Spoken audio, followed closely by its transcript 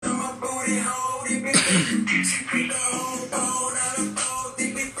Man,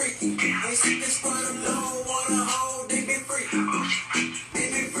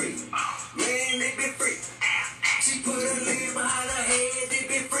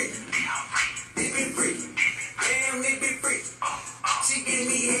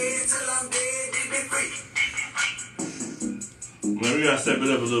 we gotta step it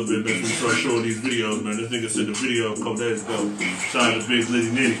up a little bit, man, before we start showing these videos, man. This nigga sent the video a couple days ago. Shout out to Big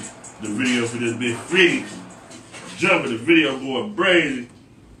Litty Nitty. The video for this big free. Jumping the video going crazy.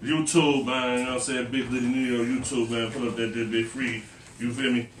 YouTube, man, you know what I'm saying? Big Litty Nitty on YouTube, man. Put up that big free. You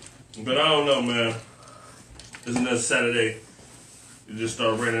feel me? But I don't know, man. It's another Saturday. It just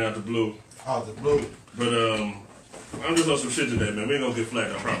started raining out the blue. Out the blue. But I'm just on some shit today, man. We ain't gonna get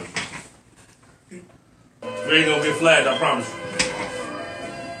flagged, I promise. We ain't gonna get flagged, I promise.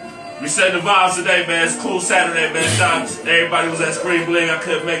 We set the vibes today, man. It's a cool Saturday, man. Shout out to everybody was at Spring Bling. I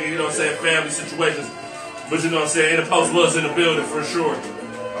couldn't make it, you know what I'm saying, family situations. But you know what I'm saying, NdAPost was in the building for sure.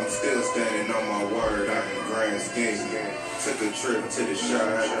 I'm still standing on my word. I'm in grand scheme. Took a trip to the shore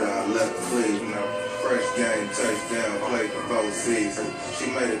after I left Cleveland. Fresh game, touchdown, played for 4 seasons. She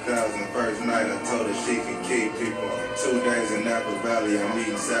made 1,000 first night. I told her she can keep people. 2 days in Napa Valley, I'm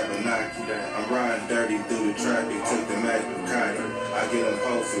eating Sabanaki. I'm riding dirty through the traffic, took the Mac Ducati. I get them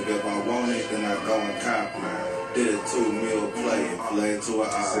posted. If I want it, then I go and cop it. Did a 2-meal play and fled to an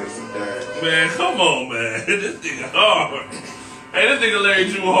hour. Man, come on, man. This nigga hard. Hey, this nigga Larry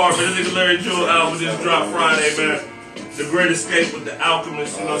Jewel hard, man. This nigga Larry Jewel album just dropped Friday, man. The Great Escape with the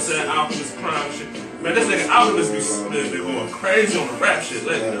Alchemist, you know what I'm saying? Alchemist Prime shit. Man, this nigga Alchemist be going crazy on the rap shit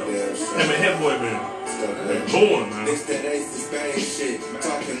lately, though. Him and Hit Boy, man. They born, man. It's that Ace of Spades shit.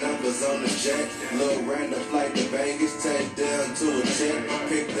 Talking numbers on the jet. Little random flight to Vegas. Touchdown to a check.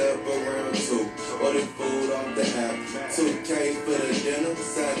 Picked up around 2. Ordered food off the app. 2K for the dinner.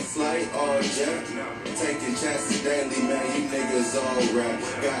 Side slight, all jack. Taking chances daily, man. You niggas all rap.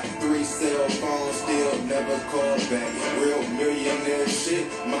 Got 3 cell phones, still never called back. Real millionaire shit.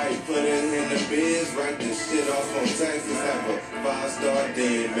 Might put it in the biz. Write this shit off on taxes. Have a 5-star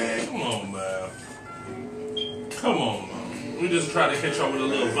den, man. Come on, man. Come on, man. We just try to hit y'all with a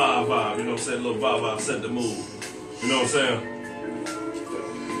little vibe, you know what I'm saying? A little vibe, set the mood. You know what I'm saying?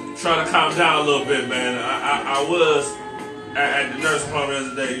 Trying to calm down a little bit, man. I was at the nursing home the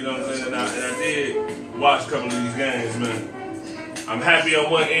other day, you know what I'm saying? And I did watch a couple of these games, man. I'm happy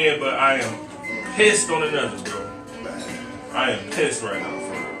on one end, but I am pissed on another, bro. I am pissed right now, bro.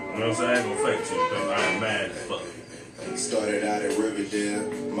 You know what I'm saying? I ain't gonna fake shit, though. I am mad as fuck. Started out at Riverdale.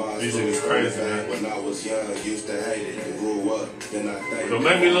 This shit is crazy, man. When I was young, used to hate it. Grew up, then I think. Don't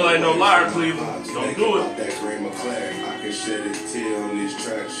make me look like no liar, Cleveland. Don't do it. That green McLaren. I could shed a tear on these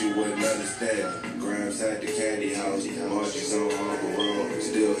tracks you wouldn't understand. Grimes had the candy house. Margie's on Uncle Road.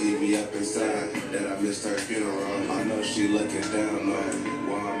 Still eat me up inside. That I missed her funeral. I know she looking down on me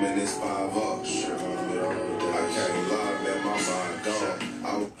while I'm in this 5-0. I can't lie, man. My mind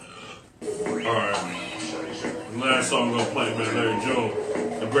gone. Alright. The last song I'm gonna play, man, Larry June,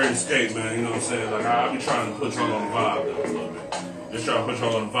 The Great Escape, man, you know what I'm saying? Like, I be trying to put y'all on the vibe, though, a little bit. Just trying to put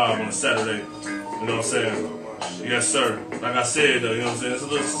y'all on the vibe on a Saturday, you know what I'm saying? Yes, sir. Like I said, though, you know what I'm saying?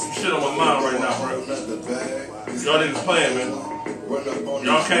 There's some shit on my mind right now, bro. Y'all niggas playing, man.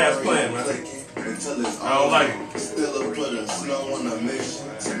 Y'all cats playing, man. I don't like it. Still a putting snow on a mission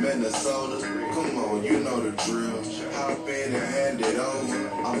to Minnesota. Come on, you know the drill. Hop in and hand it over.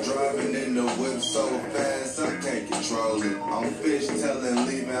 I'm driving in the whip so fast I can't control it. I'm fish telling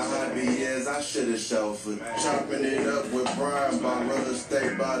leaving hobby as I should've chauffeured. Chopping it up with Brian, my brother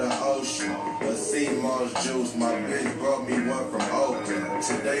stay by the ocean. A sea moss juice, my bitch brought me one from Oakland.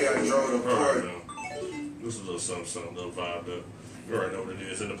 Today I drove to Port. This is a little something, little vibe, though. You already know what it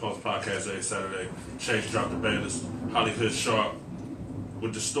is. NdAPostPodcast every Saturday. Chase dropped the Bayless. Hollywood Sharp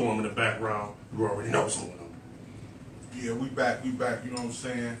with the storm in the background. You already know what's going on. Yeah, we back, you know what I'm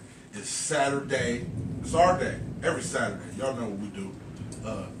saying? It's Saturday. It's our day. Every Saturday. Y'all know what we do.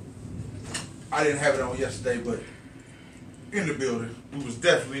 I didn't have it on yesterday, but in the building. We was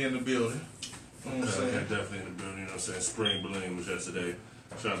definitely in the building. You know what I'm saying? Yeah, definitely in the building, you know what I'm saying? Spring Bling was yesterday.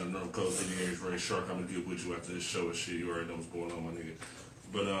 Shout out to North Coast City Ray Shark. I'm gonna get with you after this show and shit. You already know what's going on, my nigga.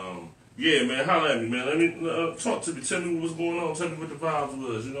 But yeah, man, holla at me, man. Let me talk to me. Tell me what's going on. Tell me what the vibes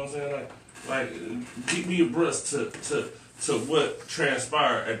was. You know what I'm saying? Like keep me abreast to what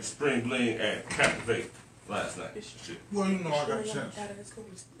transpired at the Spring Bling at Captivate last night. Shit. Well, you know I got a chance. It's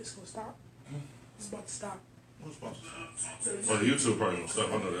gonna stop. It's about to stop. What's supposed to Oh, the YouTube part gonna stop.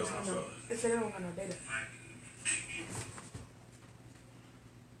 I know that's gonna stop. They said they don't got no data.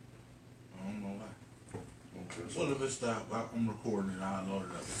 I don't know why. Okay. Well, if it stopped, I'm recording it. I'll load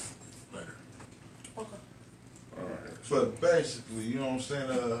it up. But basically, you know what I'm saying?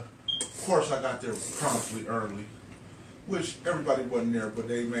 Of course, I got there promptly early, which everybody wasn't there, but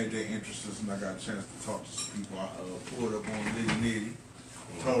they made their interests, and I got a chance to talk to some people. I pulled up on Nitty,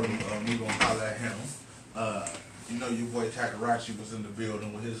 told him we gonna holler at him. You know, your boy Takarachi was in the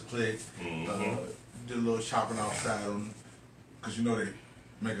building with his clique. Did a little shopping outside on, because you know they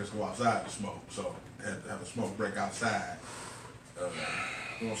make us go outside to smoke, so they had to have a smoke break outside. You know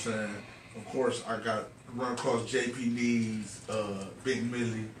what I'm saying? Of course, I got run across JP Needs, Big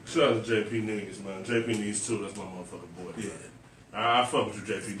Millie. Shout out to JP Needs, man. JP Needs too. That's my motherfucking boy. Yeah. I fuck with you,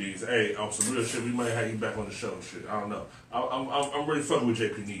 JP Needs. Hey, on some real shit, we might have you back on the show. Shit, I don't know. I'm really fucking with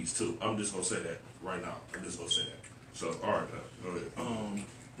JP Needs too. I'm just gonna say that right now. I'm just gonna say that. So, all right, go ahead.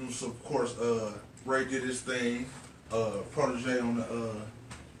 So of course, Ray did his thing. Protege on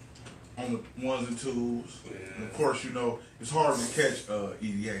the ones and twos. Yeah. And of course, you know it's hard to catch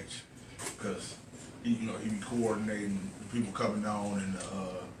EDH because he be coordinating the people coming on and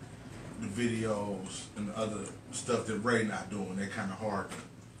the videos and the other stuff that Ray not doing. They kind of hard to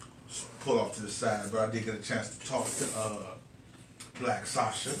pull off to the side. But I did get a chance to talk to Black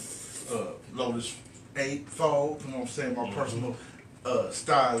Sasha, Lotus 8-fold. You know what I'm saying? My personal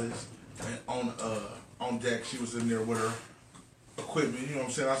stylist, and on deck. She was in there with her equipment. You know what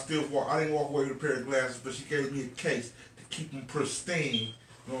I'm saying? I didn't walk away with a pair of glasses, but she gave me a case to keep them pristine. You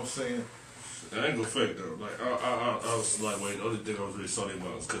know what I'm saying? I ain't gonna fake though. Like I was like, wait, the only thing I was really salty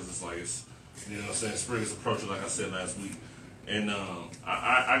about is because it's like you know what I'm saying. Spring is approaching, like I said last week, and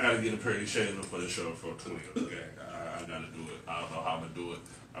I gotta get a pair of these shades before the show for 20. Okay, I gotta do it. I don't know how I'm gonna do it.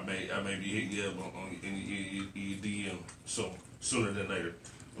 I may be hitting you up on your DM sooner than later.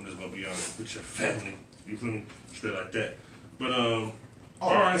 I'm just gonna be honest with your family. You feel me? Straight like that. But all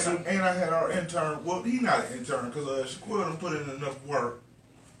right. And I had our intern. Well, he not an intern because Shaquille done put in enough work.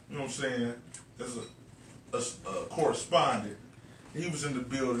 You know what I'm saying? As a correspondent, he was in the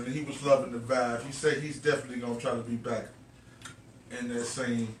building and he was loving the vibe. He said he's definitely gonna try to be back in that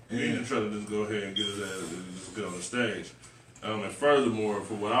scene. We need to try to just go ahead and get his ass and just get on the stage. And furthermore,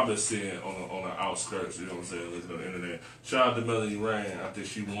 for what I've been seeing on the outskirts, you know what I'm saying, looking on the internet, shout out to Melanie Rain. I think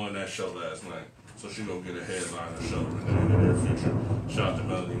she won that show last night. So she gonna get a headline show in the near future. Shout out to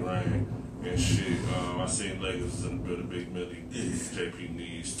Melanie Rain and shit. I seen Lakers was in the building, Big Millie, JP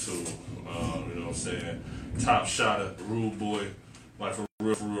Needs too. You know what I'm saying? Top shotter, Rude Boy, like for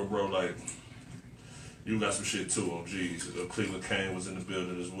real, bro. Like you got some shit too on G's. Cleveland Kane was in the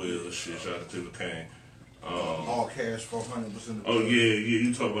building as well. Shit, shout out to Cleveland Kane. All Cash 400 was in the building. Oh yeah.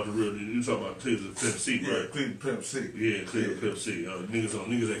 You talk about you talk about Cleveland Pimp C, right? Yeah, Cleveland Pimp C. Yeah, Cleveland Pimp C.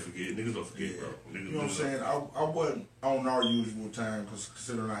 Niggas ain't forget. Niggas don't forget, bro. Niggas, you know what I'm saying? I wasn't on our usual time because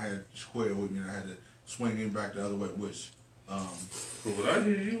considering I had Square with me, I had to swing him back the other way, which. But I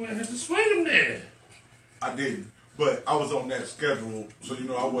did. You wouldn't have to swing him there. I didn't. But I was on that schedule, so you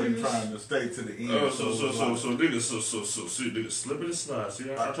know I wasn't trying to stay to the end. So niggas slipping and slide.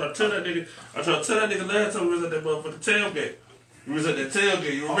 See, I tried to tell that nigga last time we was at that motherfucking tailgate. We was at that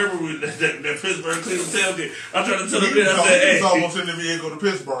tailgate. You remember that Pittsburgh Cleveland tailgate? I tried to tell him that. I said, hey, he's almost in the vehicle to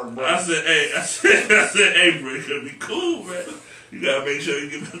Pittsburgh, bro. I said, hey, bro, it's gonna be cool, man. You gotta make sure you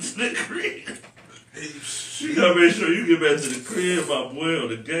get back to the crib. You gotta make sure you get back to the crib, my boy, or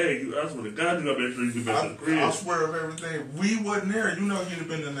the gang. I swear to God, you gotta make sure you get back to the crib. I swear of everything. We wasn't there. You know you'd have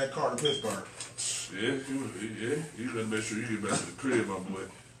been in that car to Pittsburgh. Yeah, you gotta make sure you get back to the crib, my boy.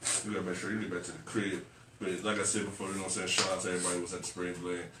 You gotta make sure you get back to the crib. But like I said before, you know what I'm saying, shout out to everybody who was at the Spring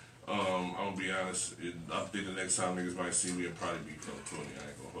Blend. I'm gonna be honest, I think the next time niggas might see me, it'll probably be from 20. I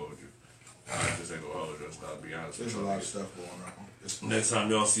ain't gonna hold you. I just ain't gonna hold you. I'll be honest. There's a lot of stuff going on. Next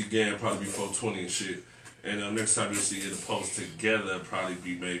time y'all see Gang, probably be 420 and shit. And next time you see NdAPost together, probably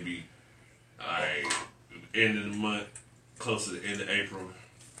be maybe end of the month, close to the end of April.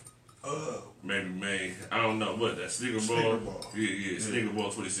 Maybe May. I don't know what that Sneaker Ball. Yeah, Sneaker Ball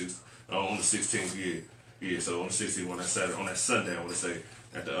 26 on the 16th. Yeah. So on the 16th on that Sunday, I want to say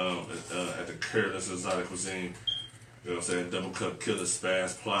at the Careless Exotic Cuisine. You know what I'm saying? Double Cup Killer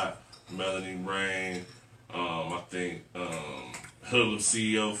Spaz Plot, Melanie Rain. I think Hoodlum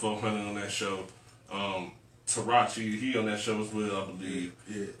CEO 400 on that show. Tarachi, he on that show as well, I believe.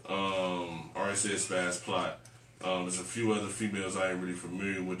 Already said Spaz Plot. There's a few other females I ain't really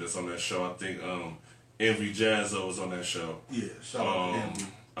familiar with that's on that show. I think Envy Jazzo is on that show. Yeah, shout out to Envy.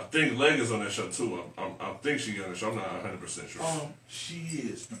 I think Lega's on that show too. I think she's on the show. I'm not 100% sure. She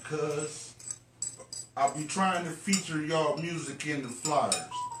is because I'll be trying to feature y'all music in the flyers.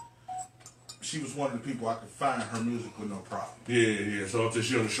 She was one of the people I could find her music with no problem. Yeah. So I think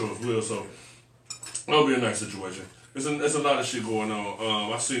she's on the show as well. So that'll be a nice situation. There's a lot of shit going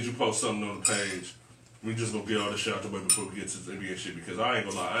on. I seen you post something on the page We just gonna get all this shit out the way before we get to the NBA shit because I ain't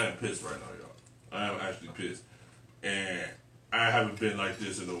gonna lie, I am pissed right now, y'all. I am actually pissed. And I haven't been like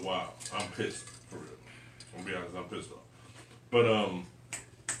this in a while. I'm pissed, for real. I'm gonna be honest, I'm pissed off. But,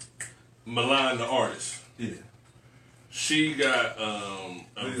 Milan, the artist. Yeah. She got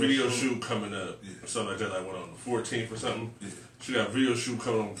a video shoot coming up. Yeah. Something like that, like what, on the 14th or something? Yeah. She got a video shoot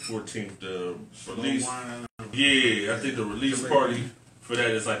coming on the 14th. The release. Yeah, I think the release party for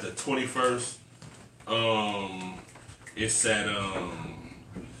that is like the 21st. It's at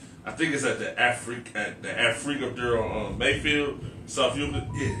I think it's at the Afrique up there on Mayfield, South Euclid.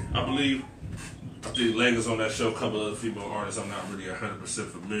 Yeah, I believe. I think Langa's on that show. A couple other female artists I'm not really 100%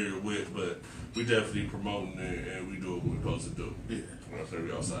 familiar with, but we definitely promoting it and we do what we're supposed to do. Yeah, I'm saying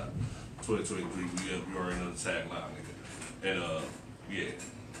we outside. 2023, we already know the tagline, nigga. And yeah,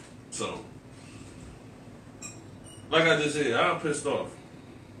 so like I just said, I'm pissed off.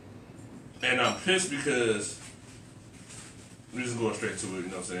 And I'm pissed because we're just going straight to it, you know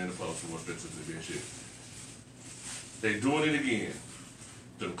what I'm saying? The post, we're going straight to the NBA shit. They doing it again.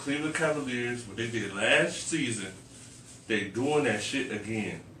 The Cleveland Cavaliers, what they did last season, they doing that shit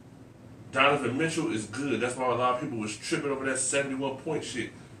again. Donovan Mitchell is good. That's why a lot of people was tripping over that 71-point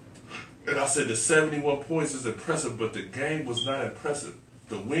shit. And I said the 71 points is impressive, but the game was not impressive.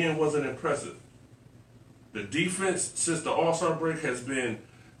 The win wasn't impressive. The defense, since the All-Star break, has been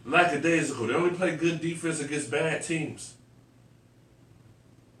lackadaisical. They only play good defense against bad teams.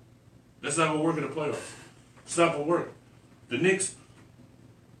 That's not going to work in the playoffs. It's not going to work. The Knicks,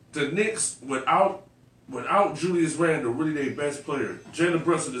 without Julius Randle, really their best player. Jalen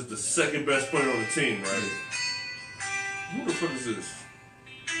Brunson is the second best player on the team, right? Who the fuck is this?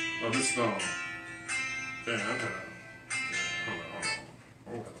 Oh, this Stone. Damn, I'm kind of...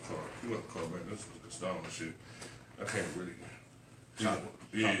 Hold on. You got to call back. This is Stone and shit. I can't really...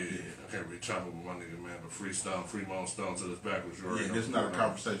 I can't really chop with my nigga, man. But free Mount Stone to this backwards. Yeah, this is not a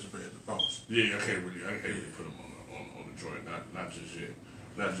conversation for the boss. Yeah, I can't really put him on the joint. Not just yet.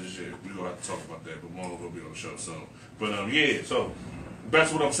 Not just yet. We're going to have to talk about that, but Mono will be on the show soon. But, yeah, so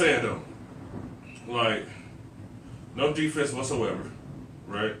that's what I'm saying, though. Like, no defense whatsoever,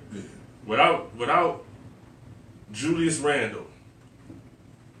 right? Yeah. Without Julius Randle,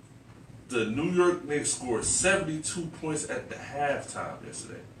 the New York Knicks scored 72 points at the halftime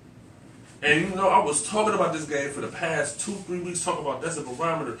yesterday. And you know, I was talking about this game for the past 2-3 weeks, talking about that's a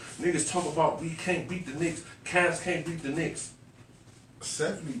barometer. Niggas talk about we can't beat the Knicks. Cavs can't beat the Knicks.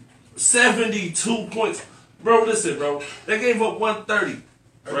 72 points. Bro, listen, bro. They gave up 130.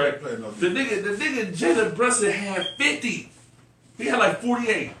 Right? The nigga Jalen Brunson had 50. He had like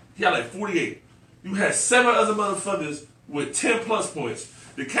 48. You had 7 other motherfuckers with 10 plus points.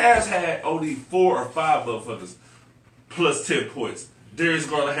 The Cavs had only 4 or 5 motherfuckers plus 10 points. Darius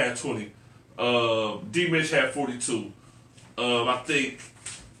Garland had 20. D-Mitch had 42. I think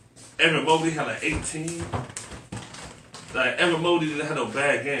Evan Mobley had like 18. Like, Evan Mobley didn't have no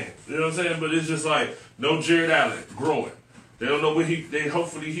bad game. You know what I'm saying? But it's just like, no Jared Allen growing. They don't know when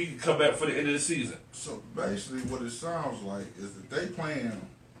hopefully he can come back for the end of the season. So basically what it sounds like is that they playing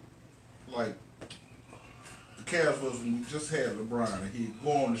like the Cavs was when we just had LeBron and he'd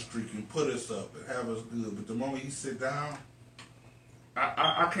go on the streak and put us up and have us good. But the moment he sit down,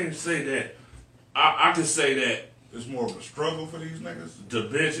 I can't say that. I can say that it's more of a struggle for these niggas. The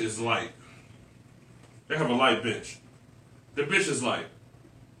bench is light. They have a light bench. The bench is light.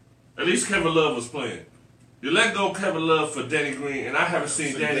 At least Kevin Love was playing. You let go Kevin Love for Danny Green, and I haven't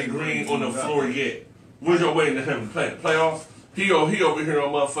seen Danny Green on the floor yet. We're just waiting to him to play the playoffs. He over here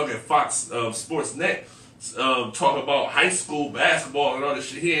on motherfucking Fox Sports Net talking about high school basketball and all this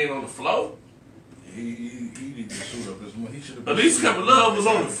shit. He ain't on the floor. He need to suit up his money. He should have. At least Kevin Love was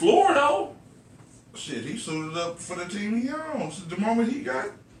on the floor though. Shit, he suited up for the team he owns. The moment he got,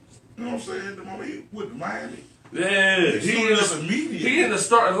 you know what I'm saying? The moment he went to Miami. Yeah, he in the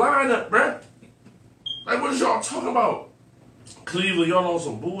starting lineup, bruh. Like, what is y'all talking about? Cleveland, y'all on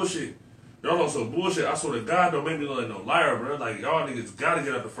some bullshit. I swear to God, don't make me look like no liar, bro. Like, y'all niggas gotta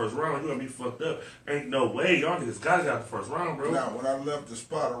get out the first round. You gonna be fucked up. Ain't no way. Y'all niggas gotta get out the first round, bro. Now, when I left the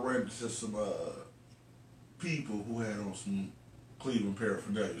spot, I ran into some people who had on some Cleveland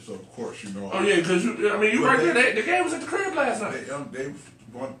paraphernalia. So, of course, you know. Oh, yeah, because, you right there. The game was at the crib last night.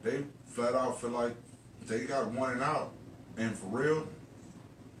 They flat out feel like they got one and out. And for real,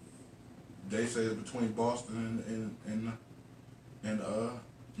 they say it's between Boston and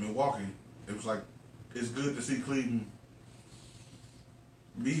Milwaukee. It was like, it's good to see Cleveland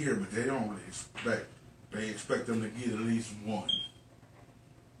be here, but they don't really expect. They expect them to get at least one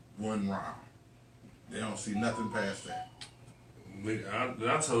round. They don't see nothing past that.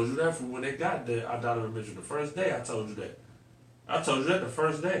 I told you that from when they got there. I Donovan Mitchell the first day. I told you that. I told you that the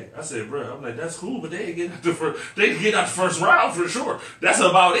first day. I said, bro, I'm like, that's cool, but they ain't get out the first. They can get out the first round for sure. That's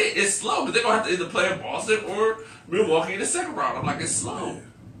about it. It's slow, but they're gonna have to either play Boston or Milwaukee in the second round. I'm like, it's slow.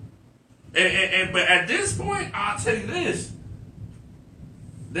 And but at this point, I'll tell you this.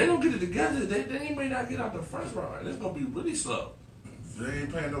 They don't get it together. They may not get out the first round. It's gonna be really slow. If they ain't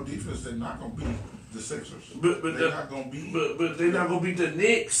playing no defense, they're not gonna beat the Sixers. But they're not gonna beat. But they're not gonna beat the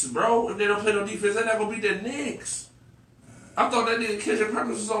Knicks, bro. If they don't play no defense, they're not gonna beat the Knicks. I thought that nigga Kendrick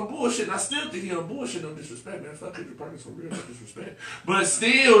Perkins was on bullshit, and I still think he on bullshit. No disrespect, man. Fuck Kendrick Perkins for real, no disrespect. But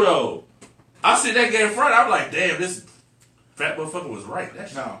still, though, I see that game in front. I'm like, damn, this fat motherfucker was right.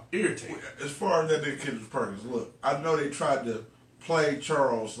 That's irritating. As far as that nigga Kendrick Perkins, look, I know they tried to play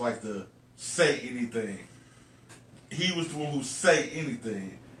Charles like to say anything. He was the one who say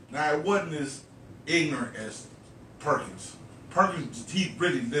anything. Now, it wasn't as ignorant as Perkins. Perkins, he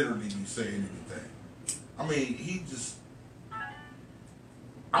really literally be saying anything. I mean, he just...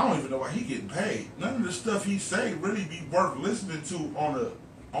 I don't even know why he getting paid. None of the stuff he say really be worth listening to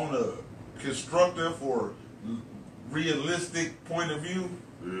on a constructive or realistic point of view.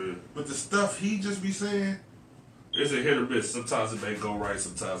 Yeah. But the stuff he just be saying, it's a hit or miss. Sometimes it may go right,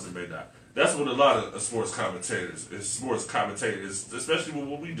 sometimes it may not. That's what a lot of sports commentators, especially with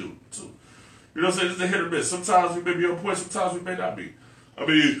what we do too. You know what I'm saying? It's a hit or miss. Sometimes we may be on point, sometimes we may not be. I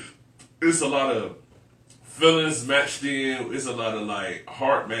mean, it's a lot of feelings matched in. It's a lot of like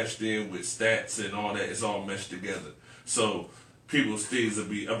heart matched in with stats and all that. It's all meshed together. So people's things will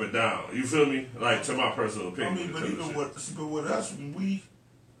be up and down. You feel me? Like, to my personal opinion. I mean, but even with us, when we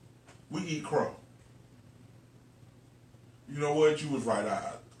eat crow. You know what? You was right.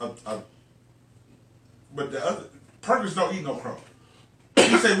 But the other Perkins don't eat no crow.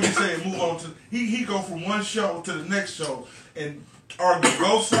 He say what he say and move on to. He go from one show to the next show and argue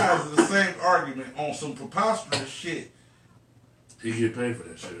both sides of the same argument on some preposterous shit. He get paid for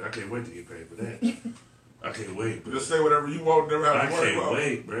that shit. I can't wait to get paid for that. I can't wait. Just say whatever you want. Never have to worry about. I can't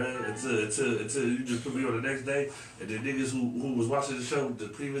wait, bro. Until you just put me on the next day, and the niggas who was watching the show the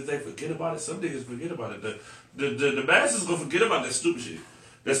previous day forget about it. Some niggas forget about it. The masses gonna forget about that stupid shit.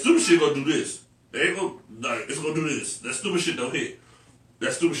 That stupid shit gonna do this. They ain't gonna. Like, it's gonna do this. That stupid shit don't hit.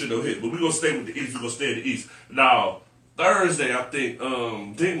 That stupid shit don't hit. But we gonna stay with the East. We gonna stay in the East. Now Thursday, I think.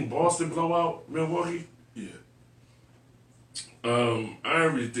 Didn't Boston blow out Milwaukee? Yeah. I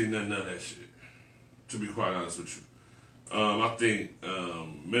didn't really think nothing of that shit, to be quite honest with you. I think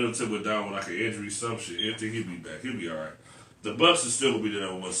Middleton went down with like an injury, some shit. I think he'll be back. He'll be all right. The Bucks is still gonna be the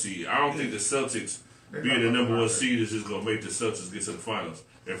number one seed. I don't think the Celtics being the number one seed is just gonna make the Celtics get to the finals.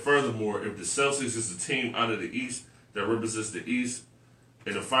 And furthermore, if the Celtics is the team out of the East that represents the East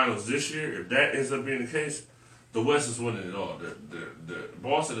in the finals this year, if that ends up being the case, the West is winning it all. The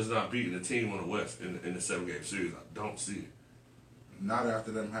Boston is not beating the team on the West in the 7-game series. I don't see it. Not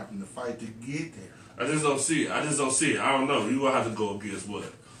after them having to fight to get there. I just don't see it. I don't know. You gonna have to go against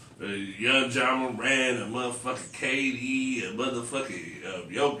what? Young John Moran, a motherfucking KD, a motherfucking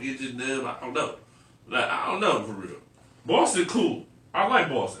Jokic and them. I don't know. Like, I don't know for real. Boston, cool. I like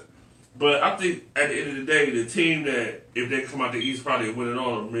Boston. But I think at the end of the day, the team that, if they come out the East, probably win it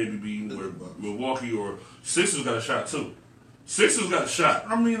all, or maybe be Milwaukee or Sixers got a shot too. Sixers got a shot.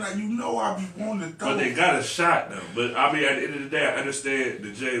 I mean, like, I be wanting to throw. But they got a shot though. But I mean, at the end of the day, I understand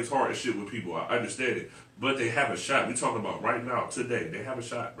the James Harden shit with people. I understand it. But they have a shot. We talking about right now, today. They have a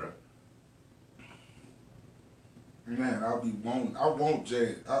shot, bro. Man, I want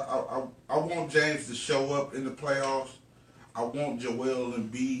James. I want James to show up in the playoffs. I want Joel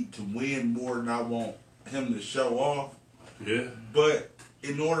Embiid to win more than I want him to show off. Yeah. But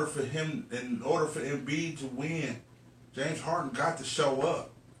in order for Embiid to win, James Harden got to show up.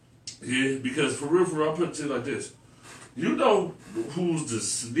 Yeah, because for real, I'll put it to you like this. You know who's the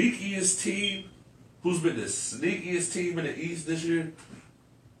sneakiest team? Who's been the sneakiest team in the East this year?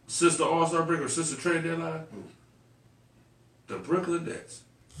 Since the All-Star break or since the trade deadline? Who? The Brooklyn Nets.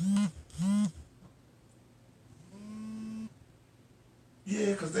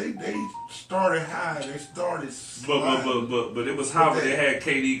 Yeah, because they started high. They started sliding. But it was high when they had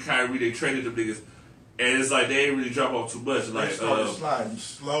KD, Kyrie. They traded them niggas. And it's like they ain't really drop off too much. Like they started sliding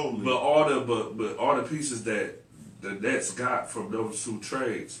slowly. But all the pieces that the Nets got from those two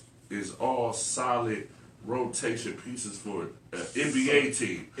trades is all solid rotation pieces for an NBA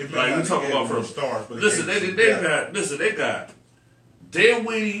team. Like we talking about from stars. But listen, they got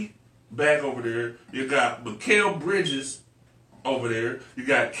Dinwiddie back over there. You got Mikal Bridges over there. You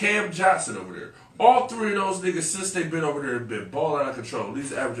got Cam Johnson over there. All three of those niggas, since they've been over there, have been balling out of control.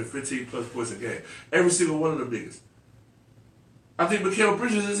 These averaging 15 plus points a game. Every single one of them niggas. I think Mikal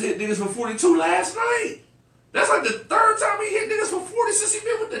Bridges has hit niggas for 42 last night. That's like the third time he hit niggas for 40 since he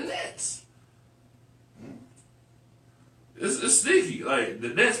been with the Nets. It's sneaky. Like, the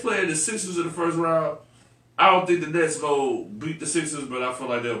Nets playing the Sixers in the first round. I don't think the Nets go beat the Sixers, but I feel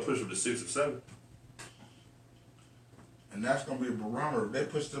like they'll push them to 6 or 7. And that's going to be a barometer. They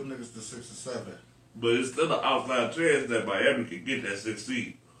push them niggas to 6 or 7. But it's still an outside chance that Miami can get that 6th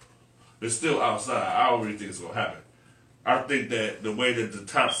seed. It's still outside. I don't really think it's going to happen. I think that the way that the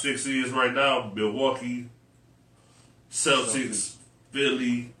top 6 is right now, Milwaukee, Celtics,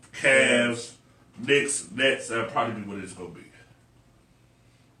 Philly, Cavs, Knicks, Nets, that'll probably be what it's going to be.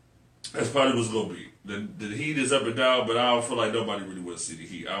 That's probably what's going to be. The Heat is up and down, but I don't feel like nobody really wants to see the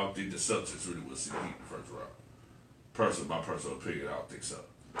Heat. I don't think the Celtics really want to see the Heat in the first round. My personal opinion, I don't think so.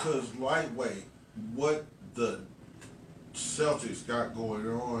 Because lightweight, what the Celtics got going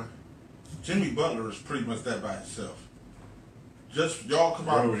on, Jimmy Butler is pretty much that by himself. Just y'all come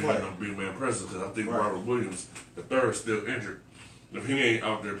out and play. Got no big man presence because I think Robert Williams, the third, is still injured. If he ain't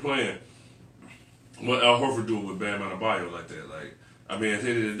out there playing, what Al Horford doing with Bam Adebayo like that? Like, I mean, at the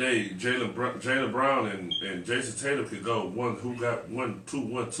end of the day, Jaylen Brown and Jason Tatum could go one who got 1-2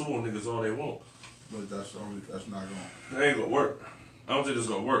 on niggas all they want. But that's not going. It ain't gonna work. I don't think it's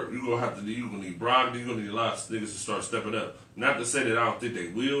gonna work. You're gonna need Brogdon. You're gonna need a lot of niggas to start stepping up. Not to say that I don't think they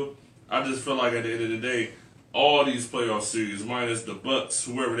will. I just feel like at the end of the day, all these playoff series, minus the Bucks,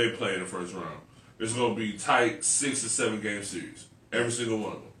 whoever they play in the first round, it's gonna be tight 6 or 7 game series. Every single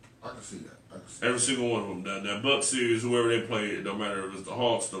one of them. I can see that. Every single one of them. That Bucks series, whoever they play, no matter if it's the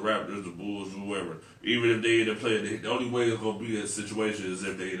Hawks, the Raptors, the Bulls, whoever. Even if they end up playing the only way it's gonna be a situation is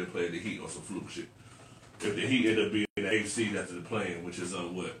if they end up playing the Heat or some fluke shit. If the Heat end up being the 8th seed after the play-in, which is a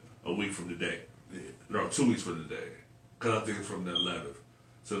week from today. Yeah. No, 2 weeks from today. Because I think it's from the 11th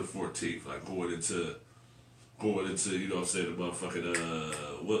to the 14th. Like going into you know what I'm saying, the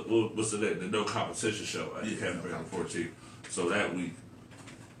motherfucking what's the no competition show at the campaign on the 14th. So that week.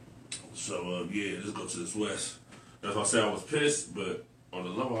 So yeah, let's go to this West. That's why I said I was pissed, but on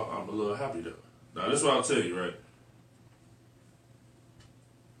the level I'm a little happy though. Now this is what I'll tell you, right?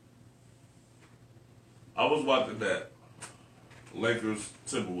 I was watching that Lakers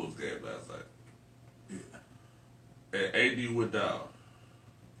Timberwolves game last night. Yeah. And AD went down.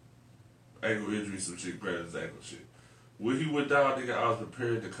 Ankle injury, some shit, granted his ankle shit. When he went down, nigga, I was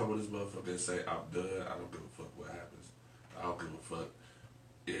prepared to come on this motherfucker and say, I'm done. I don't give a fuck what happens. I don't give a fuck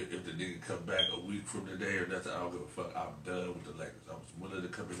if the nigga come back a week from today or nothing. I don't give a fuck. I'm done with the Lakers. I was willing to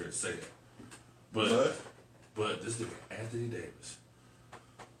come in here and say that. But this nigga, Anthony Davis,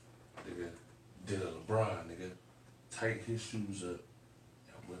 nigga, did a LeBron, nigga, tighten his shoes up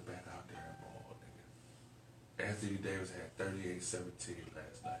and went back out there and ball, nigga. Anthony Davis had 38-17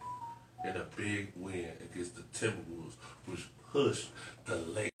 last night in a big win against the Timberwolves, which pushed the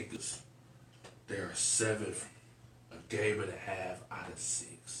Lakers. They're 7th, a game and a half out of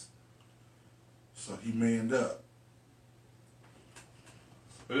 6. So he manned up.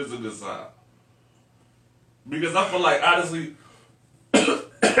 It's a good sign. Because I feel like, honestly,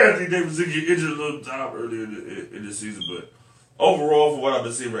 Anthony Davis did get injured a little time earlier in the season, but overall, for what I've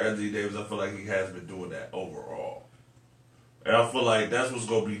been seeing from Anthony Davis, I feel like he has been doing that overall. And I feel like that's what's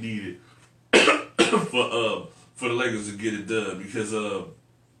going to be needed for the Lakers to get it done. Because,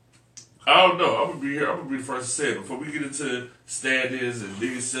 I don't know, I'm going to be here, I'm going to be the first to say it. Before we get into standings and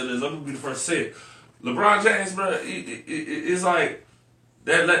niggas sellers, I'm going to be the first to say it. LeBron James, bro, it's like,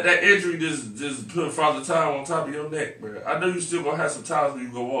 that injury just put Father Time on top of your neck, bro. I know you still gonna have some times where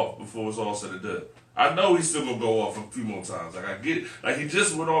you go off before it's all said and done. I know he's still gonna go off a few more times. Like I get it. Like he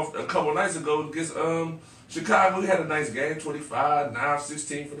just went off a couple nights ago against Chicago. He had a nice game, 25,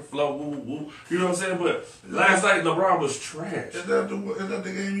 9-16 for the flow, woo woo. You know what I'm saying? But last night LeBron was trash. Is that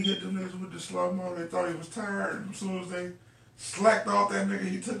the game he hit them niggas with the slow mo? They thought he was tired. As soon as they slacked off that nigga,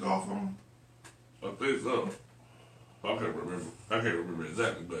 he took off on him. I think so. I can't remember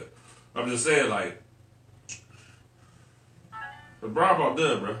exactly, but I'm just saying, like, LeBron about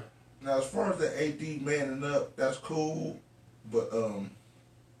done, bro. Now, as far as the AD manning up, that's cool, but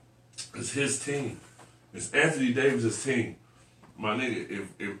it's his team. It's Anthony Davis' team. My nigga,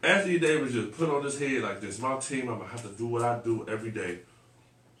 if Anthony Davis just put on his head like this, my team, I'm gonna have to do what I do every day,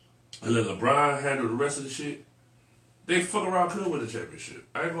 and let LeBron handle the rest of the shit, they fuck around could win the championship.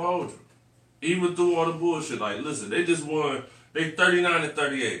 I ain't gonna hold you. Even through all the bullshit, like, listen, they just won, they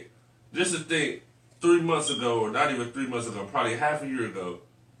 39-38. Just to think, 3 months ago, or not even 3 months ago, probably half a year ago,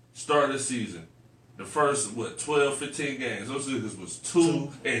 start of the season, the first, 12, 15 games, those niggas was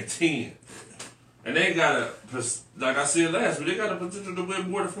 2-10. And they got like I said last week, they got a potential to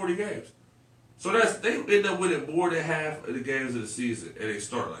win more than 40 games. So they end up winning more than half of the games of the season, and they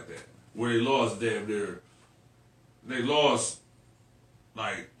start like that, where they lost damn near. They lost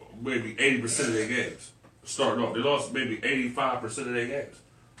like maybe 80% of their games. Starting off, they lost maybe 85% of their games.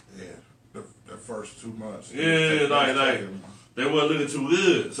 Yeah, the first 2 months. Yeah, like they weren't looking too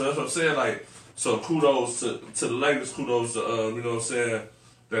good. So that's what I'm saying. Like, so kudos to the Lakers, kudos to you know what I'm saying,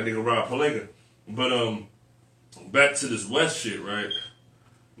 that nigga Rob Pelinka. But back to this West shit, right?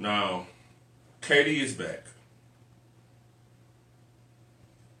 Now, KD is back,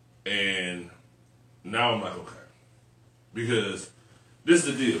 and now I'm like, okay, because this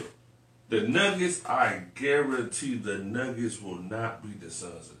is the deal. The Nuggets, I guarantee the Nuggets will not beat the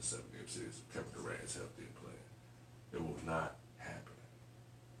Suns in the 7-game series if Kevin Durant is healthy and playing. It will not happen.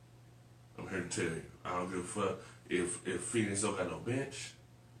 I'm here to tell you. I don't give a fuck if Phoenix don't got no bench.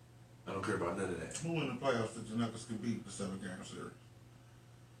 I don't care about none of that. Who in the playoffs that the Nuggets could beat the 7-game series?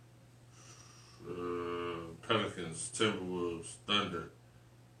 Pelicans, Timberwolves, Thunder.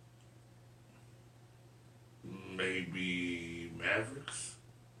 Maybe Mavericks.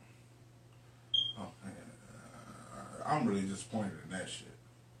 Oh, man. I'm really disappointed in that shit.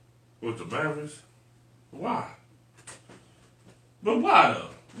 With the Mavericks? Why? But why though?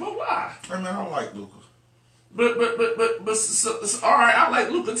 But why? I mean, I like Luka. But all right, I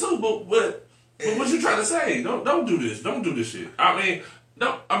like Luka too. But what you trying to say? Don't do this. Don't do this shit. I mean, go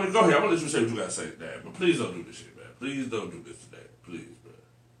ahead. I'm gonna let you say what you gotta say, Dad. But please don't do this shit, man. Please don't do this today. Please, man.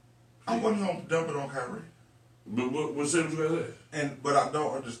 I wasn't gonna dump it on Kyrie. But what say what you gotta say? But I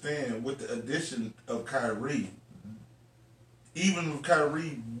don't understand with the addition of Kyrie. Even if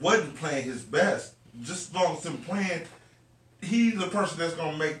Kyrie wasn't playing his best, just as long as him playing, he's the person that's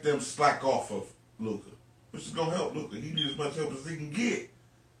gonna make them slack off of Luka, which is gonna help Luka. He needs as much help as he can get.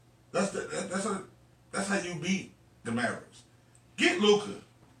 That's how you beat the Mavericks. Get Luka,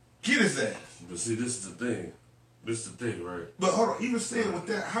 get his ass. But see, this is the thing. This is the thing, right? But hold on, even saying with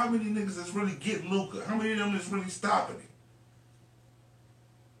that, how many niggas is really getting Luka? How many of them is really stopping him?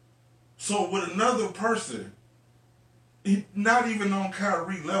 So with another person, not even on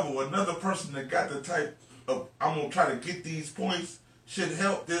Kyrie level, another person that got the type of, I'm going to try to get these points, should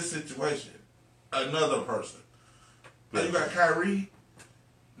help this situation. Another person. Now you got Kyrie.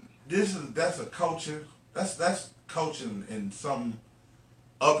 That's a coaching. That's coaching and some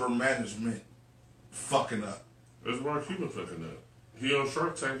upper management fucking up. That's Mark Cuban fucking up. He on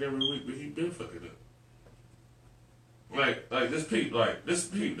Shark Tank every week, but he been fucking up. Like this peep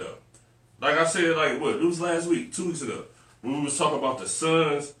though. Like I said, like what? It was last week, 2 weeks ago, when we was talking about the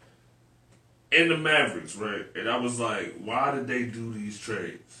Suns and the Mavericks, right? And I was like, why did they do these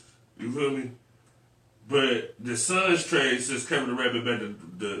trades? You feel me? But the Suns trade, since Kevin Durant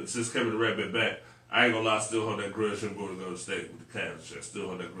been back, I ain't gonna lie, I still hold that grudge him going to go to state with the Cavs. I still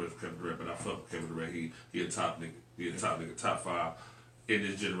hold that grudge for Kevin Durant, but I fuck with Kevin Durant. He a top nigga. He a top nigga, top 5 in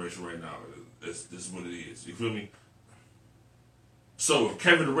this generation right now. This is what it is. You feel me? So if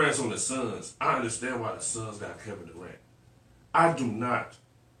Kevin Durant's on the Suns, I understand why the Suns got Kevin Durant. I do not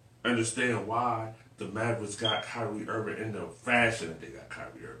understand why the Mavericks got Kyrie Irving in the fashion that they got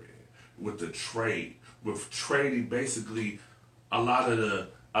Kyrie Irving in. With the trade. With trading basically a lot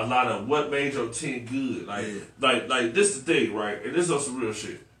of what made your team good. Like this is the thing, right? And this is some real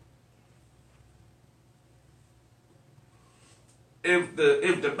shit. If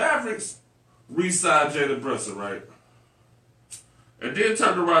the Mavericks re-signed Jalen Brunson, right? And then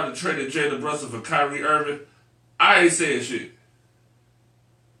turned around and traded Jalen Brunson for Kyrie Irving, I ain't saying shit.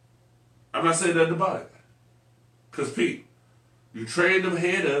 I'm not saying nothing about it. Because, Pete, you trade them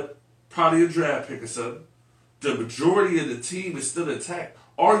head up, probably a draft pick or something. The majority of the team is still intact.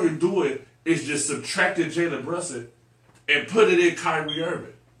 All you're doing is just subtracting Jalen Brunson and put it in Kyrie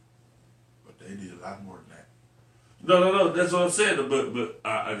Irving. But they did a lot more than that. No. That's what I'm saying. But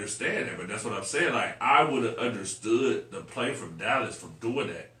I understand that. But that's what I'm saying. Like, I would have understood the play from Dallas from doing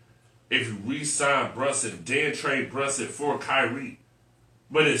that if you re-sign Brunson, then trade Brunson for Kyrie.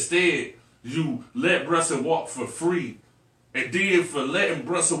 But instead, you let Brunson walk for free. And then for letting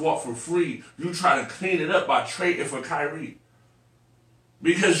Brunson walk for free, you try to clean it up by trading for Kyrie.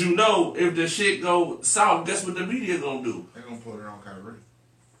 Because you know if the shit go south, guess what the media gonna do? They're gonna put it on Kyrie.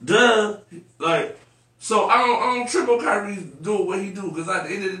 Duh. Like, so I don't trip on Kyrie doing what he do, because at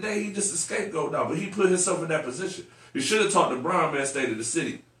the end of the day, he just a scapegoat now. But he put himself in that position. He should have taught the Brown man state of the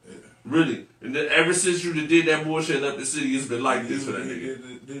city. Yeah. Really. And then ever since you did that bullshit up the city, it's been like this for that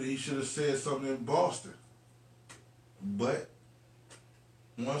nigga. He should have said something in Boston. But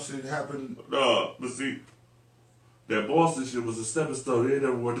once it happened... No, but see, that Boston shit was a stepping stone. They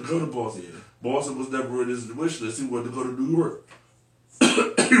never wanted to go to Boston. Yeah. Boston was never in his wish list. He wanted to go to New York.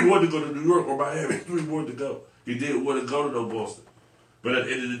 he wanted to go to New York or Miami. He wanted to go. He didn't want to go to no Boston. But at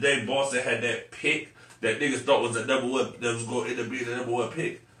the end of the day, Boston had that pick that niggas thought was a number one, that was going to end up being the number one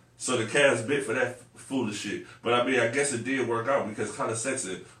pick. So the Cavs bit for that foolish shit. But I mean, I guess it did work out because Connor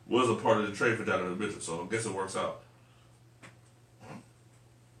Sexton was a part of the trade for Donovan Mitchell. So I guess it works out.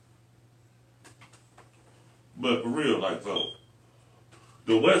 But for real, like, so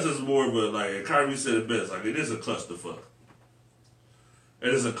the West is more of a, like, Kyrie said it best, like, it is a clusterfuck.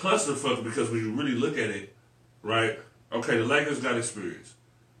 And it's a clusterfuck because when you really look at it, right, okay, the Lakers got experience,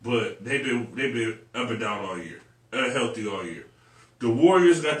 but they've been up and down all year, unhealthy all year. The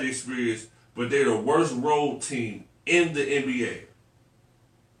Warriors got the experience, but they're the worst road team in the NBA.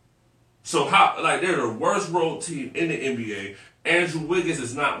 So they're the worst road team in the NBA. Andrew Wiggins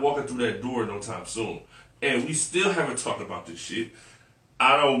is not walking through that door no time soon. And we still haven't talked about this shit.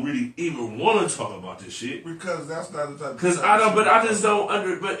 I don't really even want to talk about this shit. Because that's not the type of Because I don't, but I just don't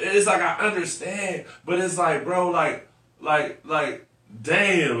but it's like I understand, but it's like, bro, like,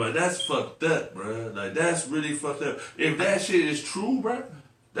 damn, like, that's fucked up, bro. Like, that's really fucked up. If that shit is true, bro,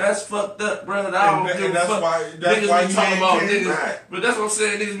 that's fucked up, bro. I don't give a fuck. That's why be talking about niggas. Back. But that's what I'm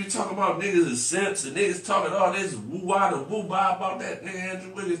saying. Niggas be talking about niggas and simps and niggas talking all this woo-wah and woo-bah about that nigga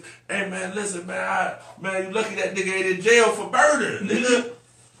Andrew Wiggins. Hey, man, listen, man. Man, you lucky that nigga ain't in jail for murder, nigga.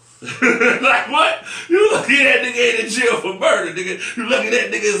 Like, what? You lucky that nigga ain't in jail for murder, nigga. You lucky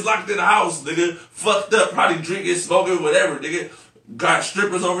that nigga is locked in the house, nigga. Fucked up, probably drinking, smoking, whatever, nigga. Got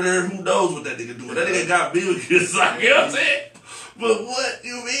strippers over there. Who knows what that nigga doing? That nigga got millions. Like, you know what I'm saying? But what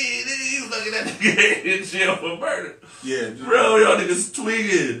you mean, nigga? You lucky that nigga ain't in jail for murder. Yeah. Bro, y'all niggas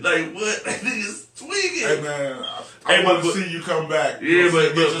tweaking. Like, what? That niggas tweaking. Hey, man, I want to see you come back. Yeah,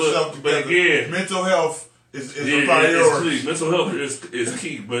 get yourself together. But again, mental health is a priority. It's key. Mental health is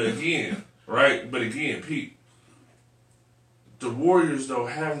key. But again, right? But again, Pete, the Warriors don't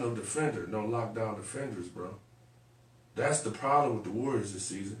have no defender, no lockdown defenders, bro. That's the problem with the Warriors this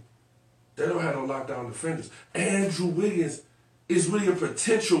season. They don't have no lockdown defenders. Andrew Wiggins is really a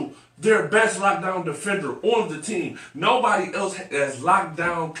potential, their best lockdown defender on the team. Nobody else has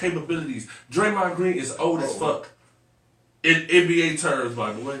lockdown capabilities. Draymond Green is old as fuck. In NBA terms,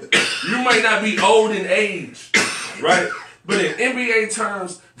 by the way. You might not be old in age, right? But in NBA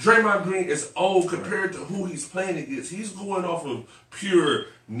terms, Draymond Green is old compared to who he's playing against. He's going off of pure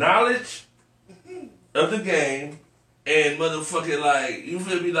knowledge of the game and motherfucking, like, you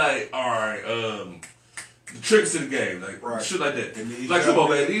feel me? Like, alright, the tricks of the game, like, shit like that. Like, come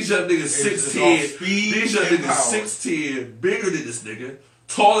on, man. These young niggas 6'10". These young niggas 6'10", bigger than this nigga.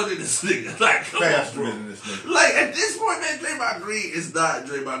 Taller than this nigga. Like, come on, bro. Than this nigga. Like, at this point, man, Draymond Green is not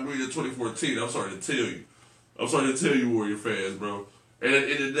Draymond Green in 2014. I'm sorry to tell you. I'm sorry to tell you, Warrior fans, bro. And at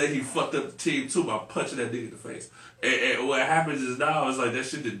the end of the day, he fucked up the team, too, by punching that nigga in the face. And what happens is now, it's like, that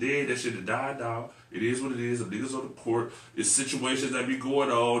shit that dead, that shit that died now. It is what it is. The niggas on the court. It's situations that be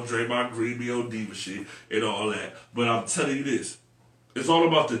going on. Draymond Green be on diva shit and all that. But I'm telling you this. It's all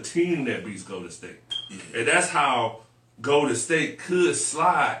about the team that beats Golden State. Yeah. And that's how Golden State could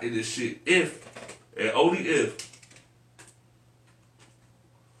slide in this shit if, and only if,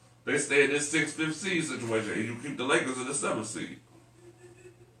 they stay in this 6th, 5th seed situation and you keep the Lakers in the 7th seed.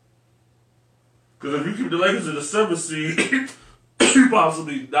 Because if you keep the Lakers in the 7th seed, you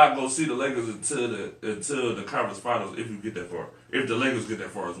possibly not gonna see the Lakers until the conference finals if you get that far. If the Lakers get that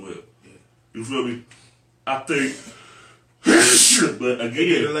far as well. You feel me? I think. But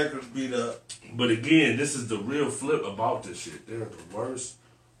again, the Lakers beat up. But again, this is the real flip about this shit. They're the worst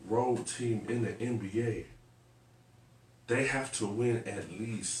road team in the NBA. They have to win at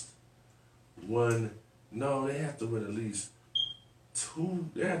least one. No, they have to win at least two.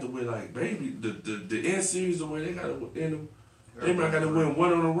 They have to win, like, maybe the end series the way they gotta win them. They might gotta win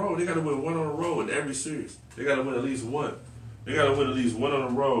one on the road. They gotta win one on the road in every series. They gotta win at least one. They gotta win at least one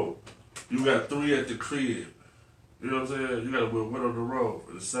on the road. You got 3 at the crib. You know what I'm saying? You gotta win one on the road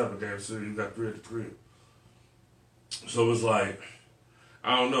for the 7-game series. You got 3 at the crib. So it's like,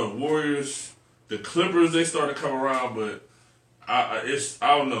 I don't know. Warriors, the Clippers, they started to come around, but I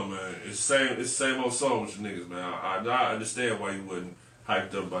don't know, man. It's same old song with you niggas, man. I understand why you wasn't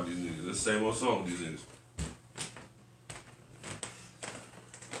hyped up about these niggas. It's the same old song with these niggas.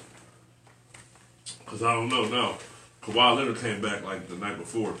 Cause I don't know now. Kawhi Leonard came back like the night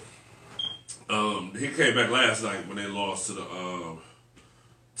before. He came back last night when they lost to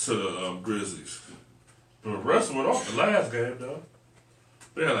the Grizzlies. But Russ went off the last game, though.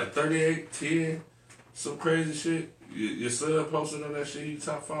 They had like 38, 10, some crazy shit. Your son posted on that shit. He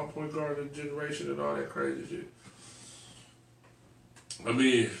top 5 point guard of the generation and all that crazy shit. I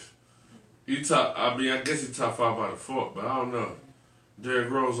mean, I guess he top 5 by default, but I don't know. Derrick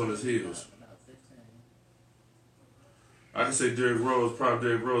Rose on his heels. I can say Derrick Rose better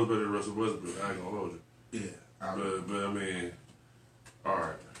than Russell Westbrook. I ain't gonna hold you. Yeah. But I mean, all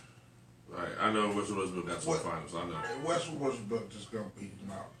right. Like, I know Russell Westbrook got some finals. I know. Russell Westbrook just gonna beat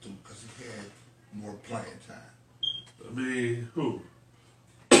him out too because he had more playing time. I mean, who?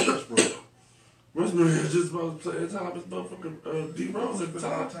 Westbrook. Westbrook is just about to play time as motherfucking D Rose at the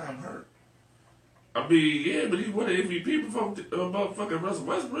time. Time hurt. I mean, yeah, but he won an MVP before motherfucking Russell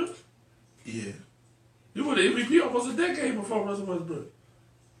Westbrook. Yeah. He won an MVP almost a decade before Russell Westbrook.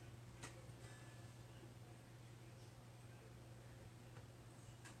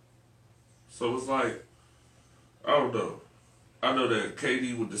 So it's like, I don't know. I know that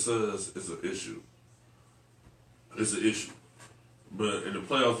KD with the Suns is an issue. It's an issue. But in the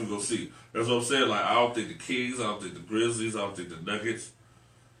playoffs, we're going to see. That's what I'm saying. Like, I don't think the Kings, I don't think the Grizzlies, I don't think the Nuggets,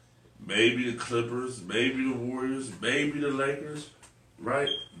 maybe the Clippers, maybe the Warriors, maybe the Lakers, right?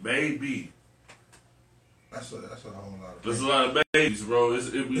 Maybe. That's a whole lot of. There's a lot of babies, bro.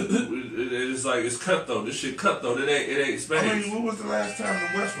 It's like it's cutthroat. This shit cutthroat. It ain't space. I mean, when was the last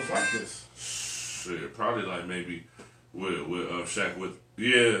time the West was like this? Shit, probably like maybe with Shaq with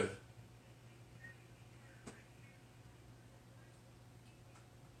yeah.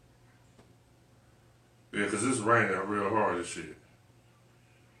 Yeah, cause it's raining real hard and shit.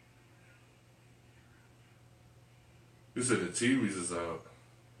 You said the TVs is out.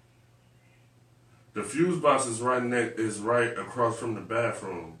 The fuse box is right across from the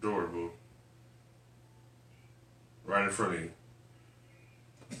bathroom door, boo. Right in front of you.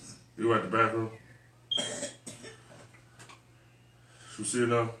 You at the bathroom? You see it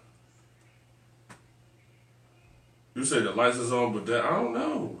now? You say the lights is on, but that I don't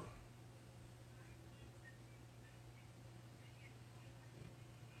know.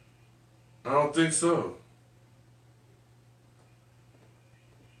 I don't think so.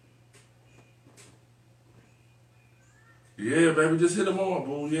 Yeah, baby, just hit them on,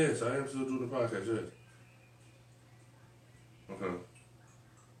 boo. Yes, I am still doing the podcast, yes. Okay.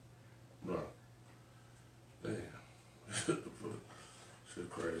 Bro. Damn. Shit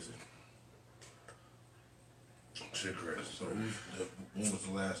crazy. Shit crazy. So when was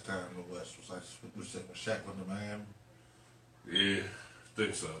the last time the West was like, when Shaq went to Miami? Yeah, I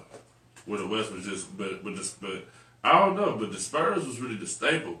think so. Where the West was just, but I don't know, but the Spurs was really the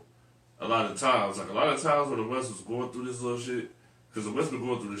staple. A lot of times when the West was going through this little shit, because the West been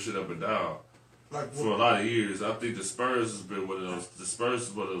going through this shit up and down for a lot of years. I think the Spurs has been one of those. The Spurs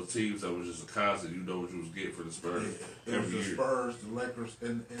is one of those teams that was just a constant. You know what you was getting for the Spurs. Yeah, it was the Spurs, the Lakers,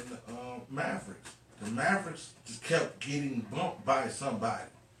 and the Mavericks. The Mavericks just kept getting bumped by somebody.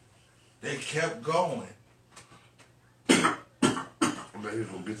 They kept going. Man, he's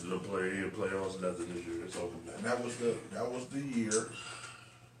gonna get to the playoffs and after this year. It's over. And that was the year.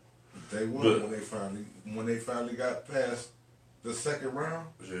 They won when they finally got past the second round.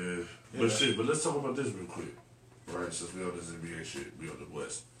 Yeah. But let's talk about this real quick. Right, since we on this NBA shit, we on the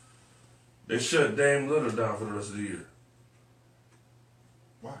West. They shut Dame Lillard down for the rest of the year.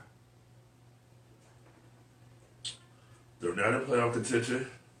 Why? They're not in playoff contention.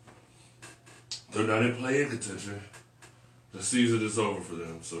 They're not in play-in contention. The season is over for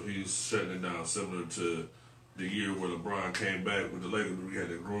them, so he's shutting it down, similar to the year where LeBron came back with the Lakers. We had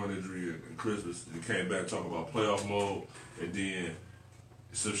that groin injury and Christmas. And he came back talking about playoff mode, and then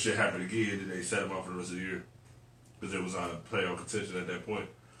some shit happened again, and they set him out for the rest of the year because it was out of playoff contention at that point.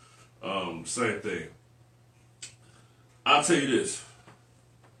 Same thing. I'll tell you this.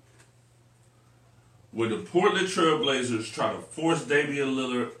 When the Portland Trailblazers try to force Damian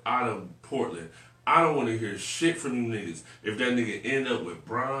Lillard out of Portland, I don't want to hear shit from you niggas. If that nigga end up with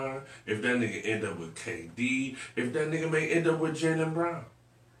Bron, if that nigga end up with KD, if that nigga may end up with Jaylen Brown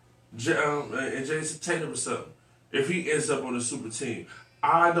and Jason Tatum or something. If he ends up on a super team,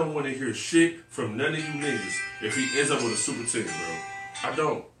 I don't want to hear shit from none of you niggas if he ends up on a super team, bro. I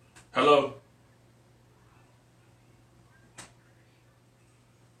don't. Hello?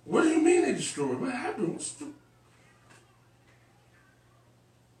 What do you mean they destroyed? What happened? What's the...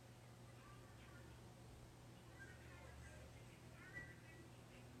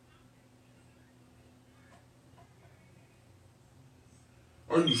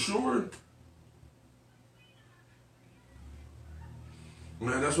 Are you sure?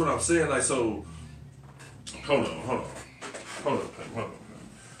 Man, that's what I'm saying. Like, so, hold on.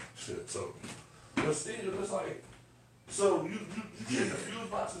 Shit, so, but still, it's like, so you get the fuse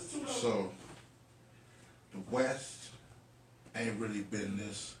boxes too, though? So, the West ain't really been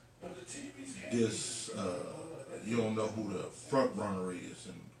this, you don't know who the front runner is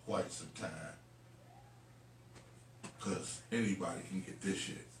in quite some time. because anybody can get this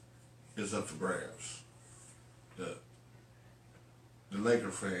shit. It's up for grabs. The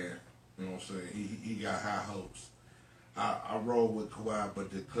Laker fan, you know what I'm saying? He got high hopes. I roll with Kawhi,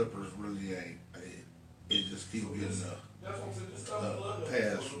 but the Clippers really ain't. It just keep getting a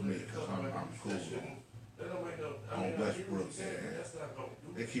pass for me because I'm cool on Westbrook.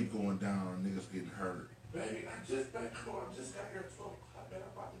 And they keep going down and niggas getting hurt. Baby, I just got here at 12 o'clock. Man,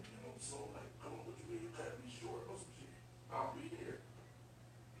 I'm about to be home soon. Like, come on, what you mean? You gotta be short or some shit. I'll be here.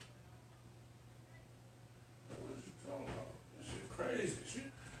 What is you talking about? This shit crazy.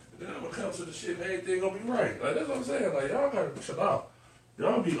 Shit. And then I'm gonna come to the shit and everything gonna be right. Like, that's what I'm saying. Like, y'all gotta chill out.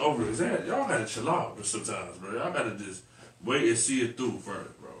 Y'all be overexaggerated. Y'all gotta chill out sometimes, bro. Y'all gotta just wait and see it through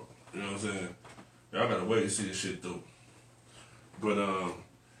first, bro. You know what I'm saying? Y'all gotta wait and see this shit through. But,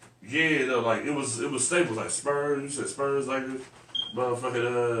 yeah, though, like, it was staples, like Spurs. You said Spurs, like this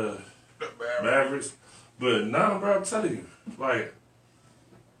motherfucking, Mavericks. But now, bro, I'm telling you, like,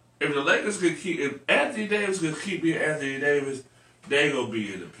 if the Lakers could if Anthony Davis could keep being Anthony Davis, they gonna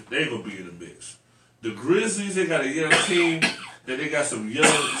be in the mix. The Grizzlies, they got a young team, that they got some young,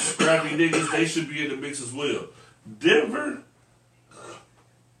 scrappy niggas, they should be in the mix as well. Denver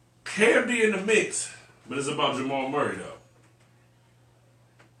can be in the mix, but it's about Jamal Murray, though.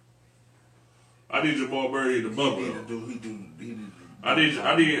 I need Jamal Murray in the bubble. I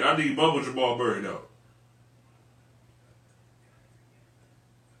need bubble Jamal Murray though.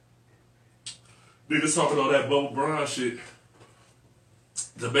 Niggas talking all that bubble Bron shit.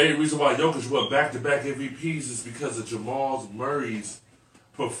 The main reason why Jokic went back-to-back MVPs is because of Jamal Murray's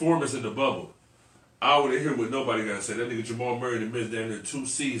performance in the bubble. I wouldn't hear what nobody got to say. That nigga Jamal Murray missed damn near 2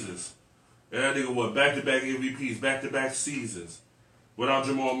 seasons. And that nigga went back-to-back MVPs, back-to-back seasons without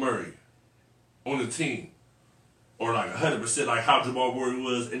Jamal Murray on the team. Or like 100% like how Jamal Murray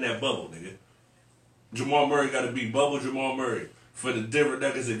was in that bubble, nigga. Jamal Murray got to be bubble Jamal Murray for the Denver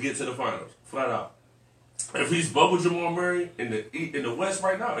Nuggets to get to the finals. Flat out. If he's bubble Jamal Murray in the West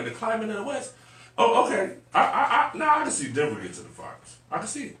right now, in the climate in the West, oh, okay. I can see Denver get to the finals. I can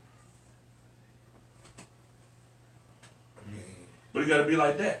see it. But it got to be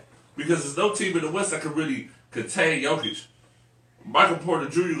like that. Because there's no team in the West that can really contain Jokic. Michael Porter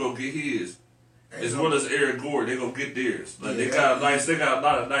Jr. gonna get his. As well as Eric Gordon, they gonna get theirs. Like they got a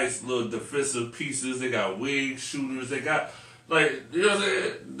lot of nice little defensive pieces. They got wing shooters. They got like you know what I'm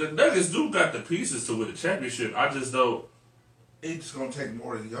saying. The Nuggets do got the pieces to win the championship. I just don't. It's just gonna take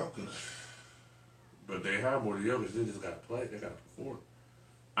more than Jokic. But they have more than Jokic. They just gotta play. They gotta perform.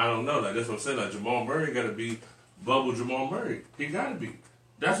 I don't know. Like that's what I'm saying. Like Jamal Murray gotta be bubble Jamal Murray. He gotta be.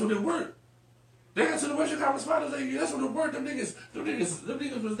 That's what it worked. They got to the Western Conference Finals that year. That's what it worked. Them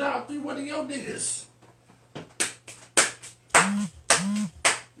niggas was down 3-1 to your niggas.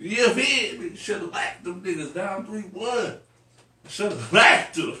 Yeah, man. Should have laughed them niggas down 3-1. Should have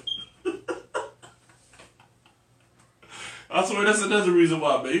laughed to them. I swear that's another reason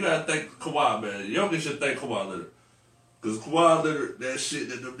why, man. You gotta thank Kawhi, man. Jokic should thank Kawhi Leonard. Because Kawhi Leonard, that shit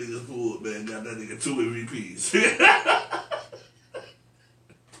that them niggas pulled, man, got that nigga 2 MVPs.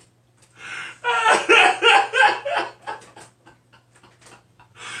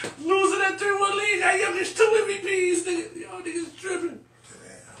 Losing that 3-1 lead, hey, y'all niggas 2 MVPs, nigga. Y'all niggas tripping.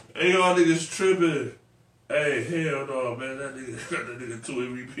 Damn. Hey, y'all niggas tripping. Hey, hell no, man. That nigga got that nigga 2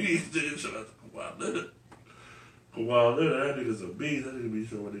 MVPs, nigga. Shout out to Kawhi Leonard. Kawhi Leonard, that nigga's a beast. That nigga be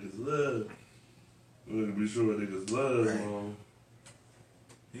sure what niggas love. That nigga be sure what niggas love, man.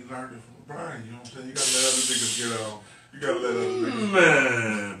 He learned it from Brian, you know what I'm saying? You gotta let other niggas get on. You gotta let other niggas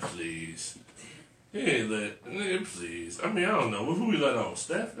Man, please. He ain't let, nigga, please. I mean, I don't know. Who he let on?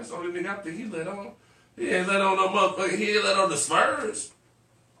 Steph? That's the only nigga I think he let on. He ain't let on no motherfucker. He ain't let on the Spurs.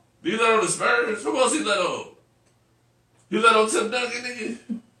 He let on the Spurs? Who else he let on? He let on Tim Duncan, nigga?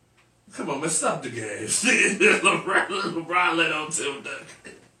 Come on, man, stop the games. LeBron let on Tim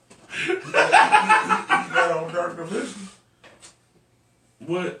Duncan. he let on Dirk Nowitzki.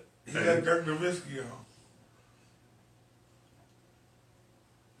 What? He let Dirk Nowitzki on.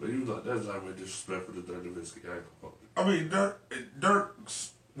 But you like that's like my disrespectful to Dirk Nowitzki. I mean, Dirk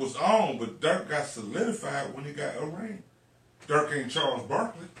was on, but Dirk got solidified when he got a ring. Dirk ain't Charles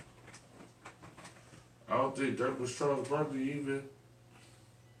Barkley. I don't think Dirk was Charles Barkley even.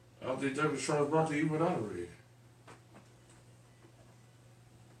 I don't think Dirk was Charles Barkley even without a ring.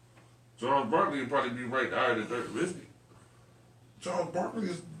 Charles Barkley would probably be ranked higher than Dirk Nowitzki. Charles Barkley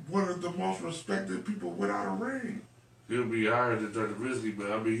is one of the most respected people without a ring. He'll be higher than Dirk Nowitzki,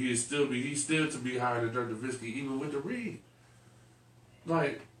 but I mean he's still to be higher than Dirk Nowitzki even with the ring.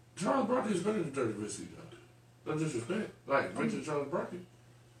 Like Charles Barkley is better than Dirk Nowitzki, though. No disrespect. Like mention Charles Barkley,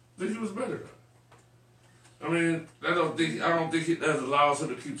 I think he was better though. I mean, I don't think that allows him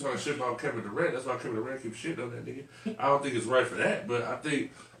to keep talking shit about Kevin Durant. That's why Kevin Durant keeps shit on that nigga. I don't think it's right for that, but I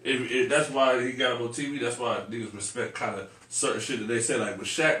think if that's why he got him on TV. That's why niggas respect kind of certain shit that they say. Like with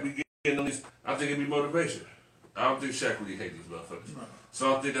Shaq, we getting on these. I think it'd be motivation. I don't think Shaq really hate these motherfuckers. No.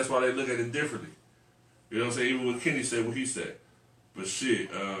 So I think that's why they look at it differently. You know what I'm saying? Even when Kenny said what he said. But shit,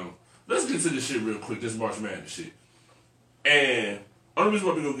 let's get to this shit real quick. This March Madness shit. And only reason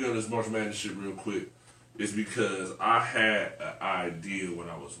why we gonna get on this March Madness shit real quick is because I had an idea when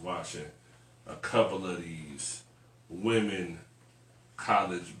I was watching a couple of these women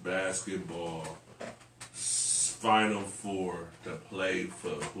college basketball Final Four to play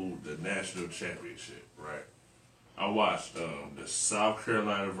for the national championship, right? I watched the South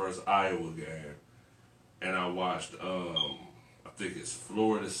Carolina versus Iowa game, and I watched I think it's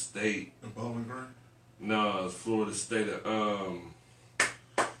Florida State. In Bowling Green? No, it's Florida State. Dang,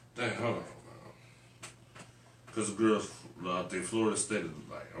 hold on. Because the girls, I think Florida State is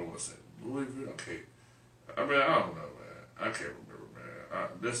like, I want to say Louisville. Okay. I mean, I don't know, man. I can't remember,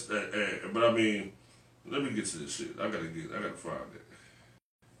 man. But I mean, let me get to this shit. I gotta find it.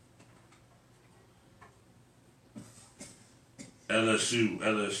 LSU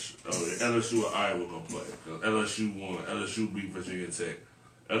and Iowa gonna play. LSU won. LSU beat Virginia Tech.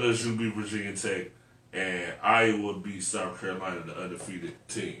 LSU beat Virginia Tech, and Iowa beat South Carolina, the undefeated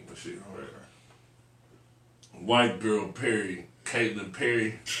team. And shit, right? White girl Perry, Caitlin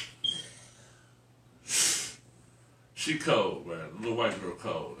Perry. She cold, man. The little white girl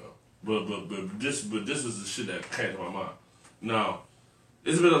cold though. But this is the shit that came to my mind. Now,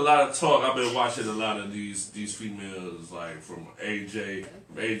 there's been a lot of talk. I've been watching a lot of these females, like from AJ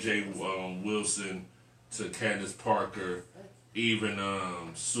Wilson to Candace Parker, even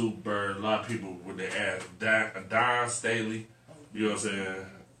Sue Bird. A lot of people when they asked Don Staley, you know what I'm saying,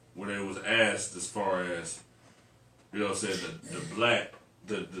 when they was asked as far as, you know what I'm saying,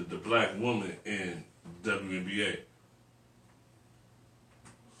 the black woman in WNBA.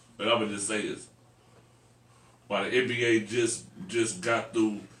 But I'm gonna just say this. While the NBA just got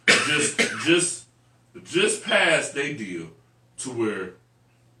through, just passed their deal to where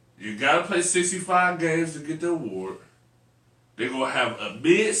you gotta play 65 games to get the award. They're gonna have a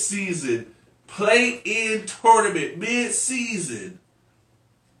mid-season play-in tournament mid-season,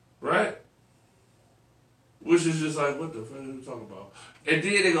 right? Which is just like, what the fuck are you talking about? And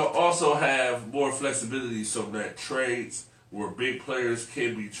then they're gonna also have more flexibility so that trades where big players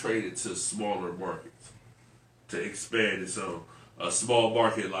can be traded to smaller markets to expand it. So a small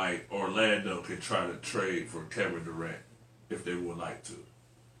market like Orlando can try to trade for Kevin Durant if they would like to.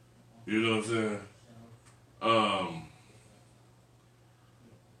 You know what I'm saying?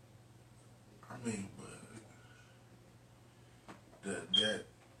 I mean, but that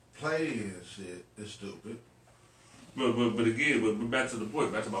play shit is stupid. But again, back to the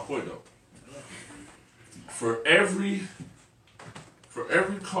point. Back to my point though. For every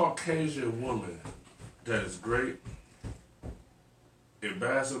Caucasian woman that is great in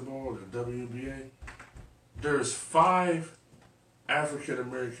basketball, the WNBA, there's 5 African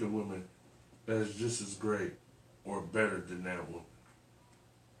American women that is just as great or better than that woman.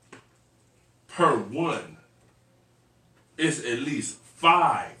 Per one, it's at least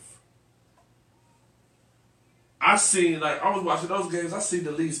 5. I was watching those games, I seen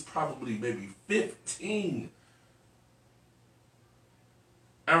at least probably maybe 15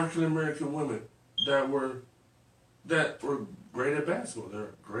 African American women that were great at basketball.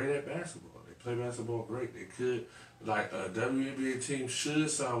 They're great at basketball. They play basketball great. They could, like a WNBA team should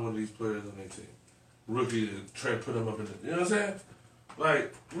sign one of these players on their team. Rookie to try to put them up in the, you know what I'm saying?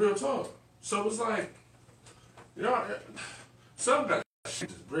 Like, real talk. So it's like, you know, some got shit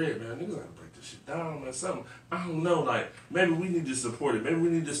this bread, man. Niggas gotta break this shit down, man. Something, I don't know, like, maybe we need to support it. Maybe we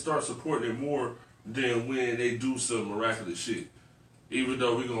need to start supporting it more than when they do some miraculous shit. Even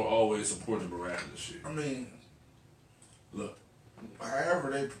though we're going to always support the miraculous shit. I mean, look, however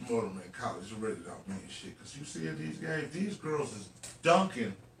they promote them in college, it really don't mean shit. Because you see in these games, these girls is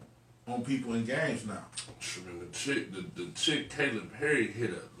dunking on people in games now. The chick Caitlin Perry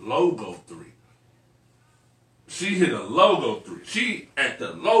hit a logo 3. She hit a logo 3. She, at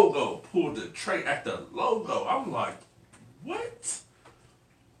the logo, pulled the tray at the logo. I'm like, what?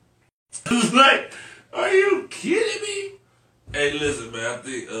 Like, are you kidding me? Hey, listen, man. I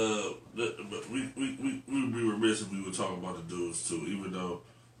think we'd be remiss if we were talking about the dudes too. Even though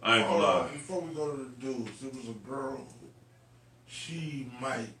I ain't gonna lie. Before we go to the dudes, there was a girl who she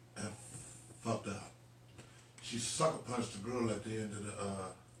might have fucked up. She sucker punched the girl at the end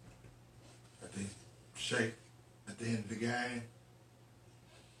of at the end of the game,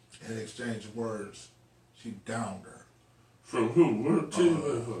 and exchange of words. She downed her. From who? What team you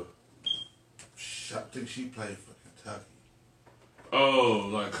play for? I think she played for Kentucky. Oh,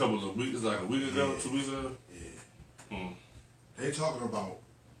 like a couple of weeks, like a week ago, 2 weeks ago? Yeah. They talking about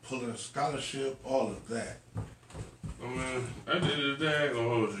pulling a scholarship, all of that. I mean, at the end of the day, I ain't gonna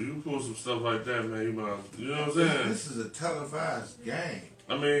hold you. You pull some stuff like that, man, you know what I'm saying? This is a televised game.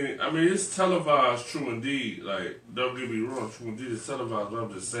 I mean, it's televised, true indeed. Like, don't get me wrong, true indeed, it's televised, but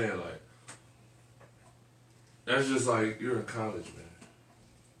I'm just saying, like, that's just like, you're in college, man.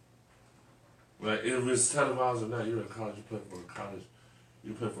 Like, if it's televised or not, you're in college, you play for a college.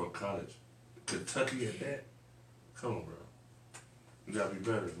 You play for a college. Kentucky at that? Come on, bro. You gotta be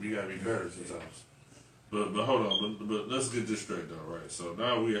better. You gotta be better sometimes. But hold on, but let's get this straight though, right? So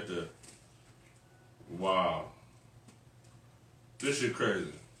now we at the, wow. This shit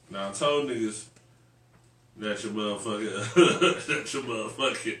crazy. Now I told niggas that your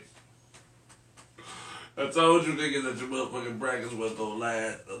motherfucking, I told you niggas that your motherfucking brackets was gonna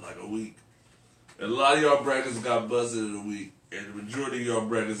last like a week. And a lot of y'all brackets got busted in a week. And the majority of y'all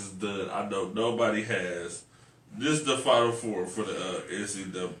brackets is done. I know nobody has. This is the Final Four for the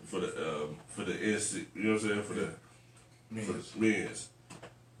NCAA, for the NC, you know what I'm saying, for the men's.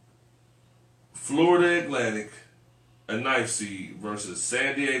 Florida Atlantic, a 9th seed, versus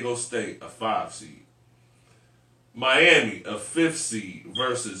San Diego State, a 5 seed. Miami, a 5th seed,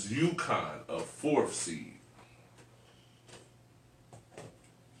 versus UConn, a 4th seed.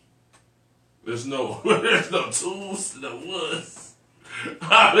 There's no twos, no ones.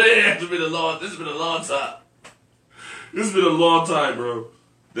 Ah, man, this has been a long time. This has been a long time, bro,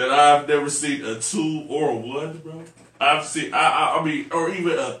 that I've never seen a 2 or a 1, bro. I've seen, I mean, or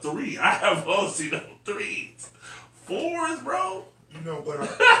even a 3. I have all seen no 3s. 4s, bro. You know what?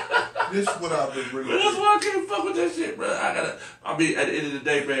 This is what I've been bringing. That's why I can't fuck with that shit, bro. I mean, at the end of the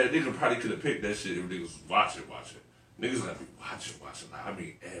day, man, nigga probably could have picked that shit if niggas was watching. Niggas gotta be watching. Like, I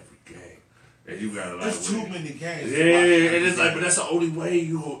mean, every game. And you gotta like. There's too many games. Yeah, and it's like, but that's the only way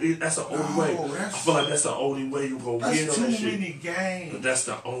you go. That's the only way. I feel like that's the only way you go win on that shit. That's too many games. But that's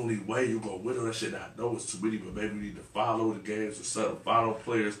the only way you go win on that shit. I know it's too many, but maybe we need to follow the games or something, follow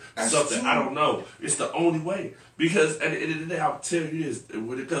players, something. I don't know. It's the only way because at the end of the day, I'll tell you this: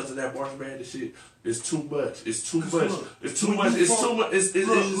 when it comes to that March Madness shit, it's too much. It's too much. Look, it's too much. It's too much.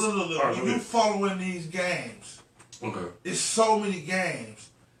 Look. When you following these games, okay, it's so many games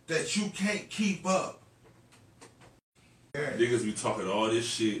that you can't keep up. Niggas be talking all this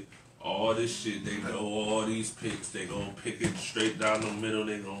shit. They know all these picks. They gonna pick it straight down the middle.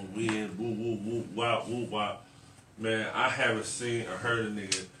 They gonna win. Woo, woo, woo, wow, woo, wow. Man, I haven't seen or heard a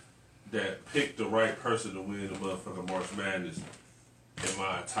nigga that picked the right person to win the motherfucking March Madness in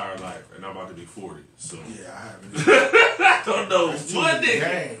my entire life. And I'm about to be 40. So yeah, I haven't. I don't know one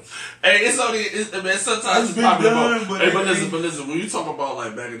nigga. Hey, it's only, man, sometimes it's probably about. Hey, but listen, when you talk about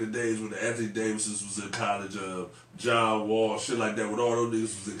like back in the days when the Anthony Davises was in college, John Wall, shit like that, when all those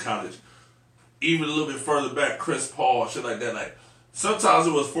niggas was in college, even a little bit further back, Chris Paul, shit like that, like, sometimes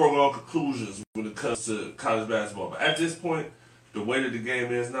it was foregone conclusions when it comes to college basketball. But at this point, the way that the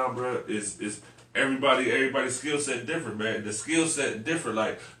game is now, bro, is everybody's skill set different, man. The skill set different.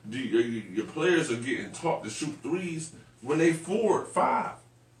 Like, your players are getting taught to shoot threes when they 4, 5.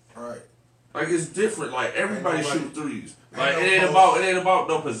 Right. Like, it's different. Like, everybody shoot threes. Like, it ain't about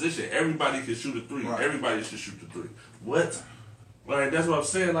no position. Everybody can shoot a 3. Right. Everybody should shoot the 3. What? Like, that's what I'm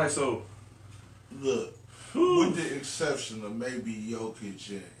saying. Like, so look, with the exception of maybe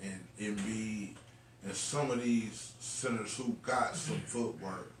Jokic and Embiid and some of these centers who got some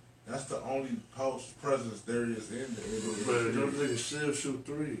footwork, that's the only post presence there is in the NBA. But those niggas still shoot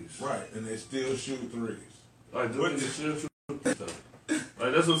threes. Right, and they still shoot threes. Like, those niggas still shoot threes, though.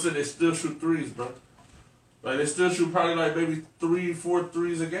 Like, that's what I'm saying. They still shoot threes, bro. Like, they still shoot probably like maybe 3, 4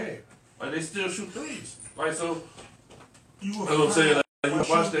 threes a game. Like, they still shoot threes. Like, so, that's what I'm saying. Like,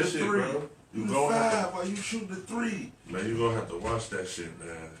 you watch that shit, bro. You gonna have to, while you shoot the 3. Man, you gonna have to watch that shit,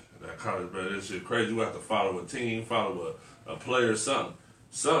 man. That college, bro, that shit crazy. You have to follow a team, follow a player, something.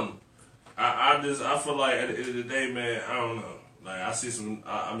 I feel like at the end of the day, man, I don't know. Like, I see some,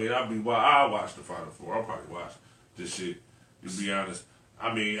 I watch the Final Four. I'll probably watch this shit, to be honest.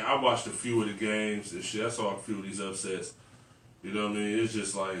 I mean, I watched a few of the games and shit. I saw a few of these upsets. You know what I mean? It's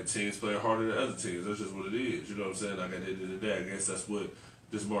just like teams play harder than other teams. That's just what it is. You know what I'm saying? Like, at the end of the day, I guess that's what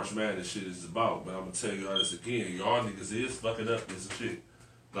this March Madness shit is about. But I'm going to tell y'all this again. Y'all niggas is fucking up this shit.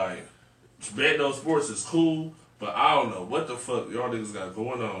 Like, betting on sports is cool, but I don't know what the fuck y'all niggas got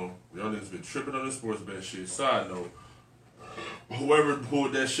going on. Y'all niggas been tripping on this sports bet shit. Side note, whoever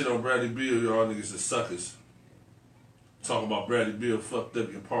pulled that shit on Bradley Beal, y'all niggas is suckers. Talking about Bradley Beal fucked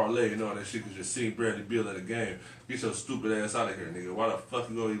up your parlay and all that shit because you seen Bradley Beal at a game. Get your stupid ass out of here, nigga. Why the fuck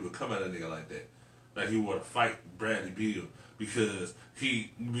you gonna even come at a nigga like that? Like he want to fight Bradley Beal because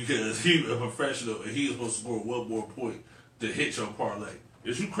he a professional and he is supposed to score one more point to hit your parlay.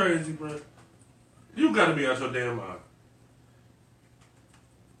 Is you crazy, bro? You gotta be out your damn mind.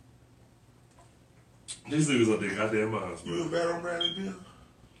 These niggas out their goddamn minds, bro. You bet on Bradley Beal?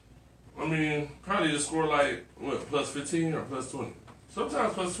 I mean, probably just score like, what, plus 15 or plus 20.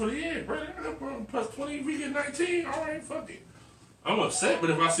 Sometimes plus 28, bro. Plus 20 if we get 19. All right, fuck it. I'm upset, but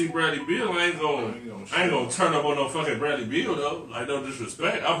if I see Bradley Beal, I ain't gonna turn up on no fucking Bradley Beal, though. Like, no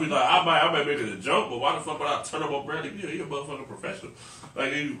disrespect. I'll be like, I might make it a joke, but why the fuck would I turn up on Bradley Beal? He a motherfucking professional.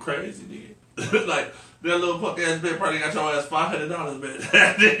 Like, are you crazy, nigga? Like, that little punk ass man probably got your ass $500, man.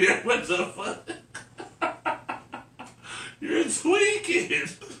 Nigga, what the fuck? You're tweaking.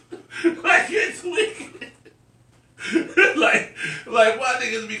 Like, you're tweaking. like why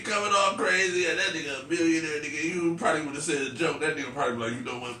niggas be coming all crazy and that nigga a millionaire, nigga. You probably would have said a joke. That nigga probably be like, you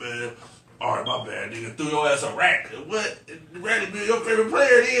know what, man? Alright, my bad, nigga. Threw your ass a rack. What? Bradley Beal, your favorite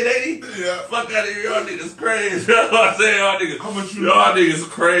player, ain't he? Yeah. Fuck out of here. Y'all niggas crazy. That's what I'm saying. Y'all niggas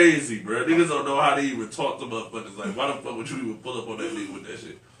crazy, bro. Niggas don't know how to even talk to motherfuckers. Like, why the fuck would you even pull up on that nigga with that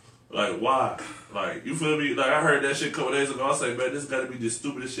shit? Like, why? Like, you feel me? Like, I heard that shit a couple days ago. I say, man, this gotta be the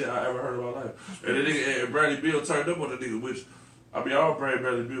stupidest shit I ever heard in my life. And the nigga, and Bradley Beal turned up on the nigga, which, I mean, I don't blame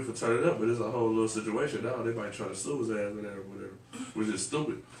Bradley Beal for turning up, but it's a whole little situation now. They might try to sue his ass or whatever, which is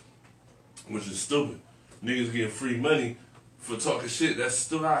stupid. Niggas getting free money for talking shit. That's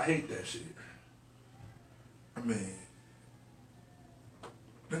still, I hate that shit. I mean,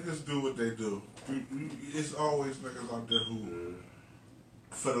 niggas do what they do. It's always niggas out there who,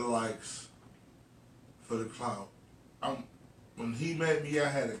 for the likes, for the clout. When he met me, I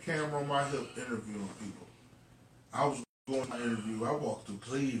had a camera on my hip interviewing people. I was going to my interview. I walked through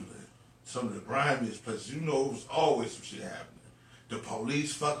Cleveland, some of the grimiest places. You know, it was always some shit happening. The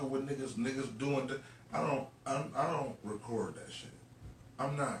police fucking with niggas doing the. I don't record that shit.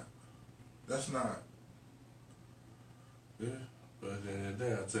 I'm not. That's not. Yeah, but at the end of the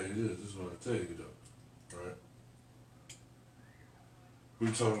day, I'll tell you this is what I tell you though, right? We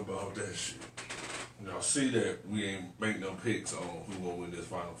talking about that shit. Y'all see that we ain't make no picks on who gonna win this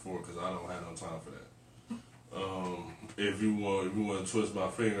Final Four because I don't have no time for that. If you want to twist my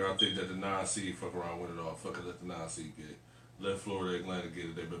finger, I think that the 9 seed fuck around win it all. Fuck it, let the 9 seed get it. Let Florida Atlantic get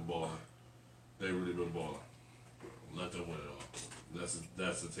it. They've been balling. They really been balling. Let them win it all.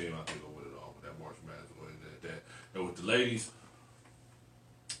 That's the team I think will win it all. With that March Madness winning that. And with the ladies,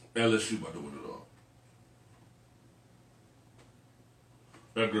 LSU about to win it all.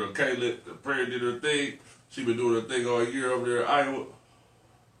 That girl Kayla, the prayer did her thing. She been doing her thing all year over there in Iowa.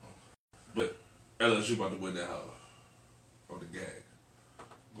 But LSU about to win that house. On the gang.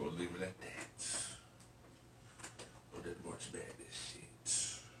 Gonna leave it at that. On that March Madness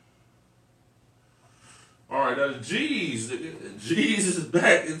shit. Alright, now the G's. The G's is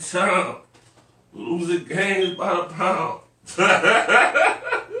back in town. Losing games by the pound.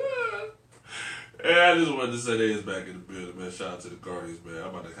 And I just wanted to say they is back in the building, man. Shout out to the Guardians, man. I'm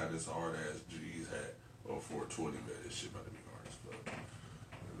about to have this hard ass G's hat on 420, man. This shit about to be hard as fuck.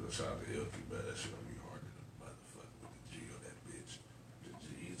 Shout out to Hilky, man. That shit gonna be hard in the motherfucker with the G on that bitch. The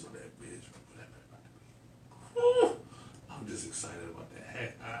G's on that bitch. Woo! I'm just excited about that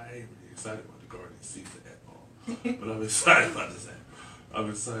hat. I ain't really excited about the Guardians season at all. But I'm excited about this hat. I'm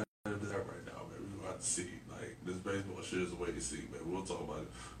excited about this hat right now, man. We're gonna have to see. Like, this baseball shit is a way to see, man. We'll talk about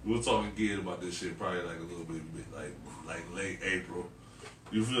it. We'll talk again about this shit probably like a little bit like late April.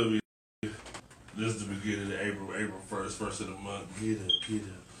 You feel me? This is the beginning of April 1st, first of the month. Get up.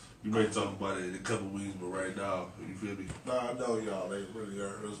 You may talk about it in a couple weeks, but right now, you feel me? Nah, I know y'all ain't really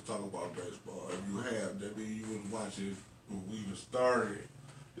heard us talk about baseball. If you have, that means you wouldn't watch it when we even started.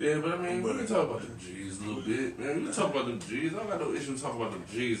 Yeah, but I mean, we can talk about them G's a little bit, man. We can talk about them G's. I don't got no issue talking about them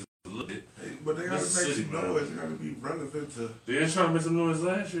G's a little bit. Hey, but they gotta make some noise. They gotta be relevant to. They ain't trying to make some noise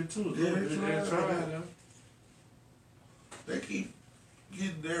last year, too. Yeah, they tried. They keep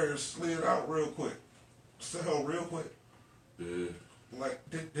getting there and slid out real quick. Sell real quick. Yeah. Like,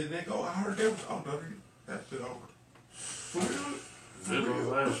 did they go? I heard they was, oh, no, that's it over. For real? It was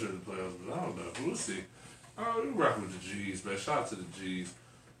last year the playoffs, but I don't know. We'll see. We rock with the G's, man. Shout out to the G's.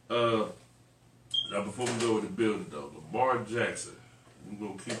 Now, before we go with the building, though, Lamar Jackson. We're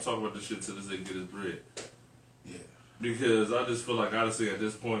going to keep talking about this shit till this nigga get his bread. Yeah. Because I just feel like, honestly, at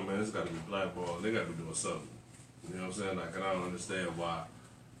this point, man, it's got to be blackball. They got to be doing something. You know what I'm saying? Like, and I don't understand why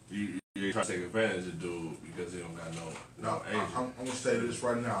you try to take advantage of dude because he don't got no agent. I'm going to say this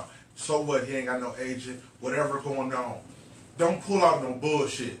right now. So what? He ain't got no agent. Whatever going on. Don't pull out no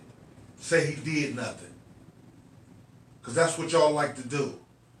bullshit. Say he did nothing. Because that's what y'all like to do.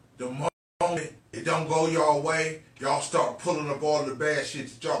 The moment it don't go y'all way, y'all start pulling up all the bad shit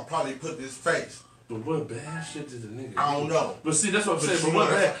that y'all probably put in his face. But what bad shit did the nigga do? I don't know. But see, that's what I'm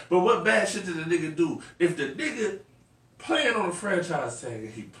saying. But what bad shit did the nigga do? If the nigga playing on the franchise tag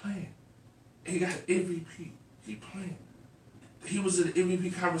and he playing, he got an MVP, he playing. He was in the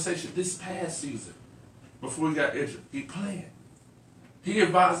MVP conversation this past season before he got injured. He playing. He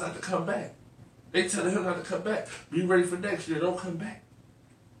advised not to come back. They telling him not to come back. Be ready for next year. Don't come back.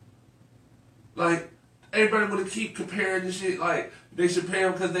 Like, everybody would keep comparing this shit. Like, they should pay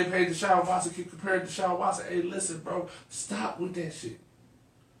him because they paid Deshaun Watson. Keep comparing Deshaun Watson. Hey, listen, bro. Stop with that shit.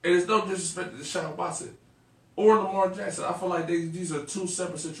 And it's no disrespect to Deshaun Watson or Lamar Jackson. I feel like these are two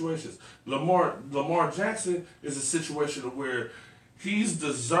separate situations. Lamar Jackson is a situation where he's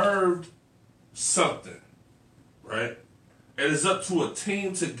deserved something, right? And it's up to a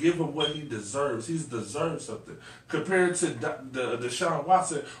team to give him what he deserves. He's deserved something. Compared to the Deshaun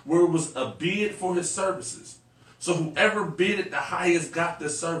Watson, where it was a bid for his services. So whoever bid it the highest got the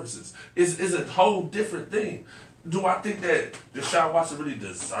services. It's a whole different thing. Do I think that Deshaun Watson really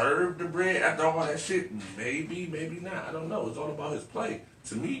deserved the bread after all that shit? Maybe, maybe not. I don't know. It's all about his play.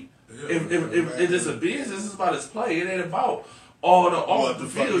 To me, if it's a business, it's about his play. It ain't about all the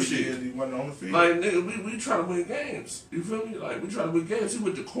field shit. He wasn't on the field. Like, nigga, we try to win games. You feel me? Like, we try to win games. He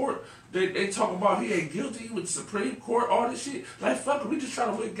went to court. They talk about he ain't guilty. He went to Supreme Court, all this shit. Like, fuck it, we just try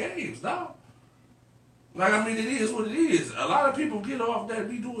to win games, dog. Like, I mean, it is what it is. A lot of people get off that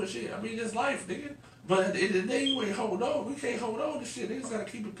be doing shit. I mean, it's life, nigga. But at the end of the day, you ain't hold on. We can't hold on to shit. Niggas gotta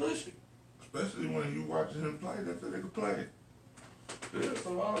keep it pushing. Especially when you watching him play, that's the nigga play. Yeah,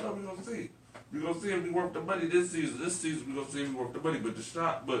 so I don't know. We gonna see. We gonna see if we work the money this season. This season we gonna see if we work the money.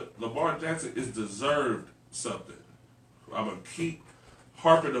 But Lamar Jackson is deserved something. I'm gonna keep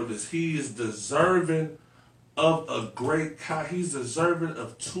harping on this. He is deserving of a great he's deserving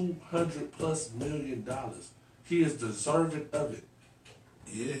of $200+ million. He is deserving of it.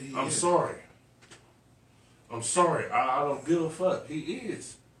 Yeah, he I'm is. sorry. I'm sorry. I don't give a fuck. He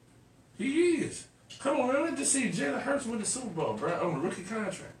is. He is. Come on, man. I went to see Jalen Hurts win the Super Bowl, bro, on a rookie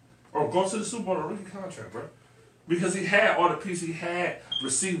contract. Or go to the Super Bowl on a rookie contract, bro. Because he had all the pieces. He had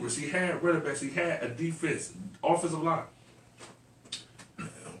receivers. He had running backs. He had a defense, offensive line.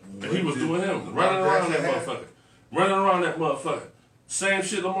 And he was doing him. Running around that motherfucker. Running around that motherfucker. Same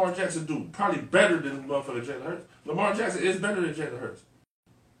shit Lamar Jackson do. Probably better than motherfucker Jalen Hurts. Lamar Jackson is better than Jalen Hurts.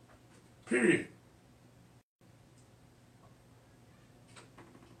 Period.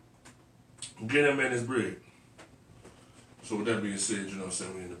 Get him in his bread. So with that being said, you know what I'm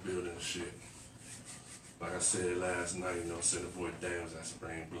saying, we in the building and shit. Like I said last night, you know what I'm saying, the boy Dams at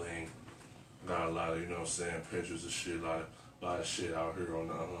Spring Bling. Got a lot of, you know what I'm saying, pictures of shit, a lot of shit out here on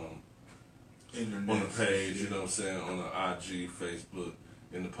the Internet, on the page, you know what I'm saying, on the IG, Facebook,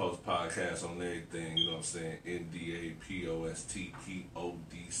 in the Post Podcast, on everything, you know what I'm saying,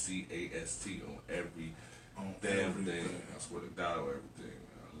 NdAPostPodcast on every damn thing. I swear to God on everything.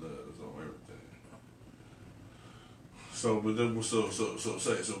 I love it on everything. So was the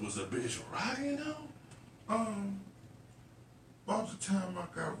bitch rocking though? About the time I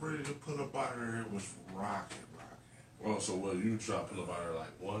got ready to pull up out of there, it was rocking. Oh, so what, you try to pull up out of there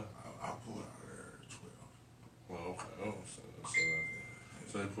like what? I pulled out of there at 12. Well, okay. Oh,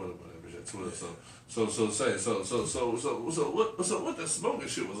 so they pulled up on that bitch at 12. So what the smoking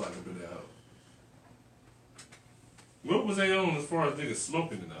shit was like up in the house? What was they on as far as niggas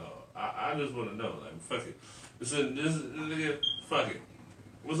smoking in the house? I just want to know. Like, fuck it. This nigga, fuck it.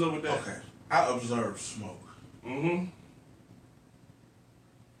 What's up with that? Okay. I observed smoke. Mm-hmm.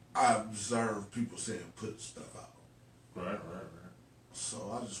 I observed people saying put stuff out. Right.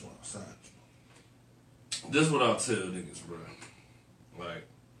 So I just went outside. This is what I'll tell niggas, bro. Like,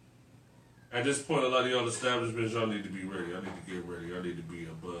 at this point, a lot of y'all establishments, y'all need to be ready. Y'all need to get ready. Y'all need to be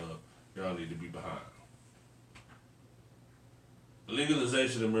above. Y'all need to be behind.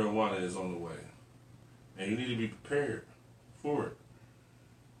 Legalization of marijuana is on the way. And you need to be prepared for it.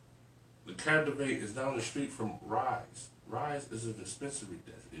 The Captivate is down the street from Rise. Rise is a dispensary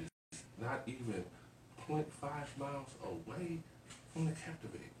that is not even 0.5 miles away from the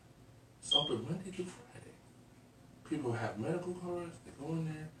Captivate. It's open Monday through Friday. People have medical cards, they go in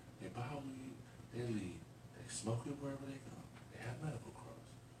there, they buy weed, they leave. They smoke it wherever they go. They have medical cards.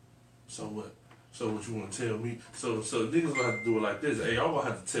 So what? So what you want to tell me? So niggas gonna have to do it like this. Hey, y'all gonna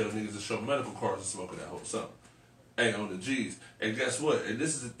have to tell niggas to show medical cards and smoking that whole something. Hey, on the G's. And guess what? And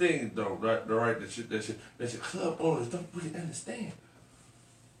this is the thing, though, right? That your club owners don't really understand.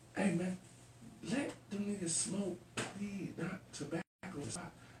 Hey, niggas smoke weed, not tobacco.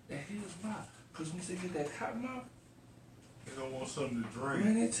 And here's why. Because once they get that cotton mouth, They don't want something to drink.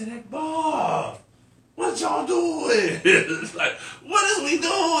 ran into that bar. What y'all doing? It's like, what is we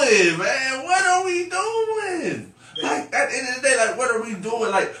doing, man? What are we doing? Like, at the end of the day, like, what are we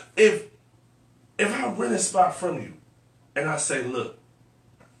doing? Like, if I rent a spot from you, and I say, look,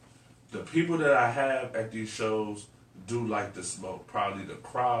 the people that I have at these shows do like to smoke. Probably the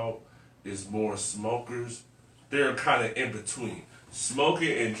crowd is more smokers. They're kind of in between.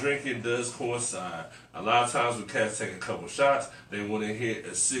 Smoking and drinking does coincide. A lot of times when cats take a couple shots, they want to hit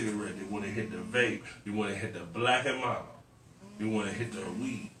a cigarette, they want to hit the vape, they want to hit the black and mild, they want to hit the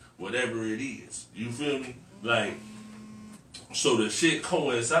weed, whatever it is. You feel me? Like, so the shit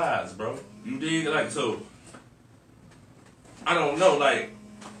coincides, bro. You dig? Like, so, I don't know, like,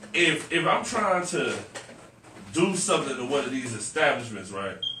 if I'm trying to do something to one of these establishments,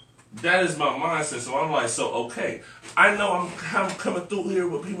 right? That is my mindset. So I'm like, so okay, I know I'm coming through here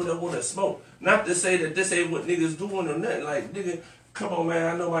with people that want to smoke. Not to say that this ain't what niggas doing or nothing. Like, nigga, come on,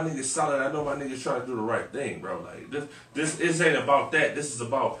 man. I know my niggas solid. I know my niggas trying to do the right thing, bro. Like, this ain't about that. This is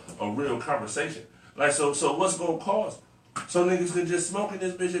about a real conversation. Like, so what's gonna cause? So niggas can just smoke in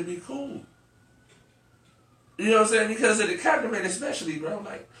this bitch and be cool. You know what I'm saying? Because of the Captivate especially, bro.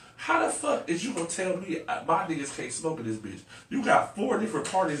 Like, how the fuck is you gonna tell me my niggas can't smoke in this bitch? You got 4 different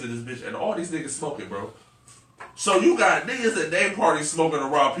parties in this bitch, and all these niggas smoking, bro. So you got niggas at their party smoking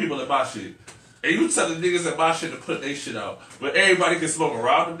around people at my shit. And you telling niggas at my shit to put their shit out. But everybody can smoke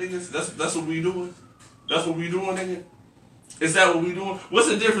around them niggas? That's what we doing? That's what we doing, nigga? Is that what we doing? What's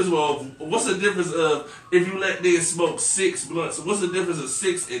the difference of if you let niggas smoke 6 blunts? What's the difference of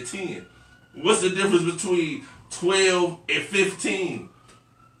 6 and 10? What's the difference between 12 and 15?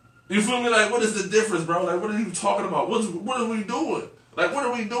 You feel me? Like, what is the difference, bro? Like, what are you talking about? What are we doing? Like, what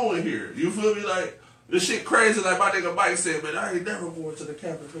are we doing here? You feel me? Like, this shit crazy. Like, my nigga Mike said, man, I ain't never going to the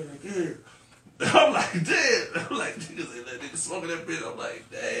Capitol again. I'm like, damn. I'm like, niggas ain't let niggas smoking that bitch. I'm like,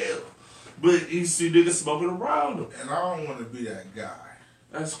 damn. But you see niggas smoking around them. And I don't want to be that guy.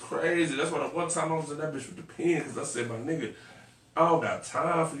 That's crazy. That's why the one time I was in that bitch with the pen, because I said, my nigga, I don't got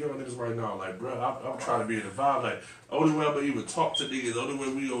time for y'all niggas right now. Like, bro, I'm trying to be in the vibe. Like, only way I'm gonna even talk to niggas, only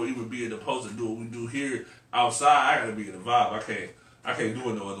way we gonna even be in the post and do what we do here outside, I gotta be in the vibe. I can't do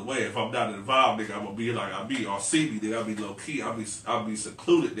it no other way. If I'm not in the vibe, nigga, I'm gonna be like I be. Or see me, nigga, I'll be low key. I'll be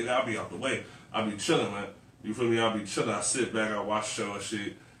secluded, nigga. I'll be out the way. I'll be chilling, man. You feel me? I'll be chilling. I sit back, I watch the show and shit. You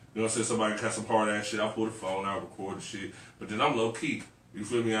know what I'm saying? Somebody catch some hard ass shit. I pull the phone, I record the shit. But then I'm low key. You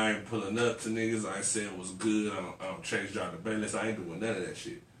feel me? I ain't pulling up to niggas. I ain't saying what's good. I don't change y'all the balance. I ain't doing none of that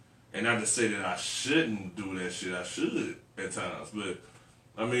shit. And not to say that I shouldn't do that shit. I should at times. But,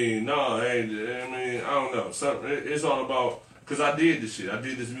 I mean, no, I don't know. It's all about, because I did this shit. I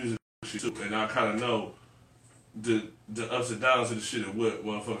did this music shit too. And I kind of know the ups and downs of the shit and what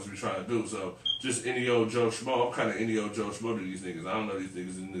motherfuckers be trying to do. So, just any old Joe Schmo. I'm kind of any old Joe Schmo to these niggas. I don't know these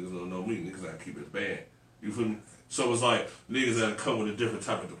niggas. These niggas don't know me. Niggas gotta keep it a band. You feel me? So it's like niggas that come with a different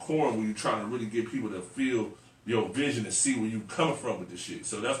type of decorum when you trying to really get people to feel your vision and see where you coming from with this shit.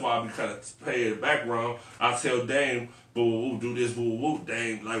 So that's why I be kind of paying the background. I tell Dame, boo, do this, boo,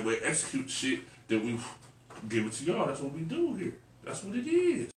 Dame, like we execute shit that we give it to y'all. That's what we do here. That's what it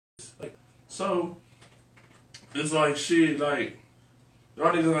is. Like, so it's like shit, like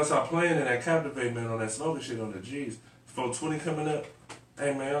y'all niggas gotta stop playing in that Captivate, man, on that smoking shit on the G's. 420 coming up.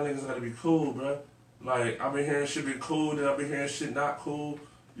 Hey man, y'all niggas gotta be cool, bro. Like, I've been hearing shit be cool, then I've been hearing shit not cool.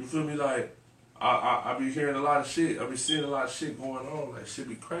 You feel me? Like, I be hearing a lot of shit. I be seeing a lot of shit going on. Like, shit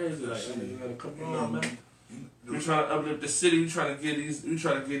be crazy. Like, you gotta come on, man. We trying to uplift the city. We trying to give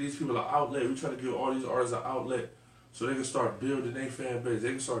these people an outlet. We trying to give all these artists an outlet so they can start building their fan base. They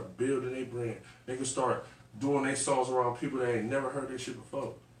can start building their brand. They can start doing their songs around people that ain't never heard their shit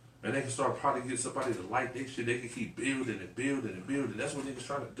before. And they can start probably get somebody to like their shit. They can keep building and building and building. That's what niggas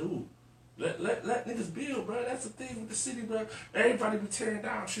trying to do. Let niggas build, bro. That's the thing with the city, bro. Everybody be tearing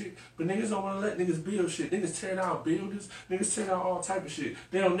down shit, but niggas don't want to let niggas build shit. Niggas tear down buildings. Niggas tear down all type of shit.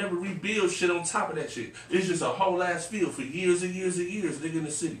 They don't never rebuild shit on top of that shit. It's just a whole ass field for years and years and years, nigga, in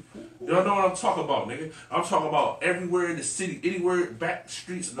the city. Y'all know what I'm talking about, nigga. I'm talking about everywhere in the city, anywhere, back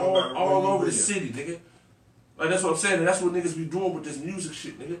streets, all over the city, nigga. Like, that's what I'm saying, and that's what niggas be doing with this music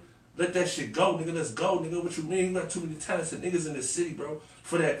shit, nigga. Let that shit go, nigga. Let's go, nigga. What you mean? You got too many talented niggas in the city, bro.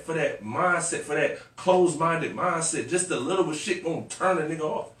 For that mindset, for that closed-minded mindset. Just a little bit shit gonna turn a nigga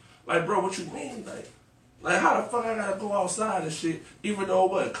off. Like, bro, what you mean? Like, Like, how the fuck I gotta go outside and shit, even though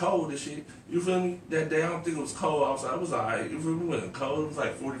it wasn't cold and shit? You feel me? That day, I don't think it was cold outside. It was alright. You feel me? It wasn't cold. It was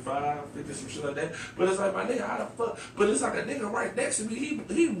like 45, 50, some shit like that. But it's like, my nigga, how the fuck? But it's like a nigga right next to me. He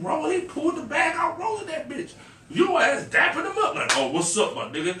pulled the bag out, rolling that bitch. Your ass dapping him up. Like, oh, what's up, my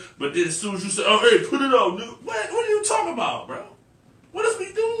nigga? But then as soon as you say, oh, hey, put it on, nigga. What are you talking about, bro? What is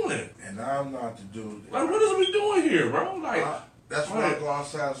we doing? And I'm not the dude. Like, what is we doing here, bro? Like, that's why I go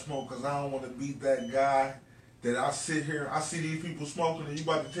outside and smoke, because I don't want to be that guy that I sit here, I see these people smoking, and you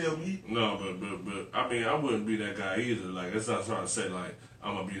about to tell me? No, but I mean, I wouldn't be that guy either. Like, that's not trying to say, like,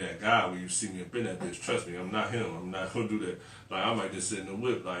 I'm going to be that guy when you see me up in that bitch. Trust me, I'm not him. I'm not going to do that. Like, I might just sit in the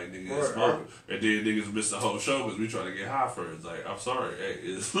whip, like, nigga, and smoking. And then niggas miss the whole show because we try to get high first. Like, I'm sorry. Hey,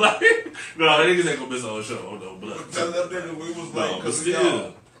 it's like, no, niggas ain't going to miss the whole show. Oh, no, blood. Tell them niggas we was late but because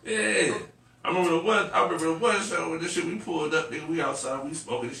still, yeah. I remember the one show when this shit we pulled up, nigga, we outside, we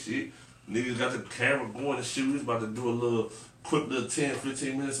smoking shit. Niggas got the camera going and shit. We was about to do a little quick little 10,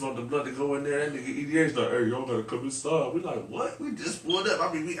 15 minutes smoke the blunt to go in there. That nigga EDH like, hey, y'all gotta come inside. We like, what? We just pulled up.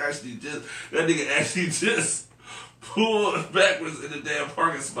 I mean, that nigga actually just pulled backwards in the damn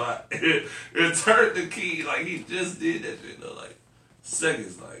parking spot and turned the key. Like, he just did that shit, though. Like,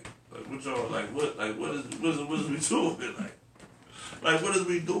 seconds, like what y'all, what is we doing? Like, what is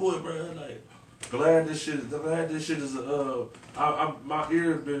we doing, bro? Like, glad this shit is my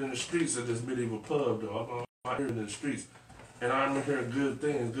ear has been in the streets at this medieval pub though. My ear in the streets, and I'm hearing good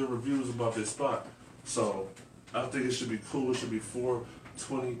things, good reviews about this spot. So I think it should be cool. It should be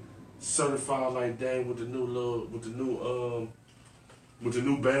 420 certified like dang with the new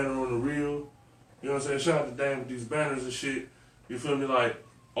banner on the reel. You know what I'm saying? Shout out to Dang with these banners and shit. You feel me? Like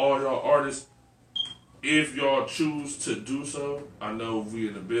all y'all artists, if y'all choose to do so, I know we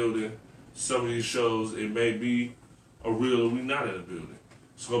in the building. Some of these shows, it may be a reel and we not in the building.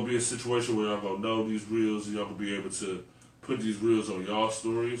 It's going to be a situation where y'all going to know these reels and y'all going to be able to put these reels on y'all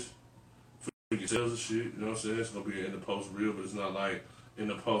stories for yourselves and shit. You know what I'm saying? It's going to be an in-the-post reel, but it's not like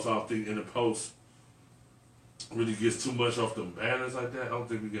in-the-post. I don't think in-the-post really gets too much off the banners like that. I don't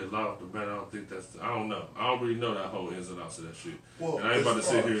think we get a lot off the banner. I don't know. I don't really know that whole ins and outs of that shit. Well, and I ain't about to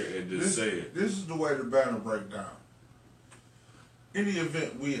sit here and just say it. This is the way the banner break down. Any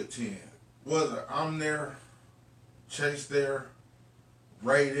event we attend, whether I'm there, Chase there,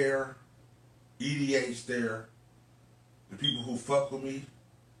 Ray there, EDH there, the people who fuck with me,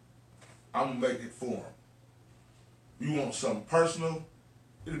 I'm going to make it for them. You want something personal,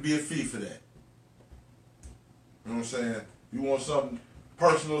 it'll be a fee for that. You know what I'm saying? You want something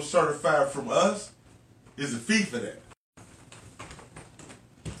personal certified from us, it's a fee for that.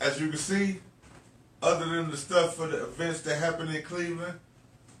 As you can see, other than the stuff for the events that happen in Cleveland,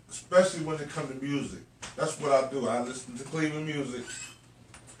 especially when it comes to music, that's what I do. I listen to Cleveland music.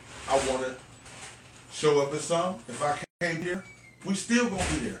 I want to show up at something. If I came here, we still going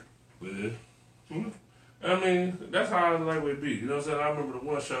to be there. Yeah. I mean, that's how I like it be. You know what I'm saying? I remember the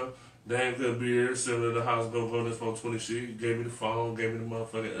one show, Dang Good Beer, sitting in the house, go this 420 shit. He gave me the phone, gave me the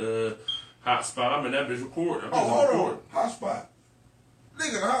motherfucking hotspot. I'm in that bitch recording. Hold on. Hotspot.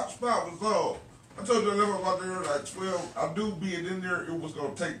 Nigga, the hotspot was low. I told you I left about there like 12. I do being in there, it was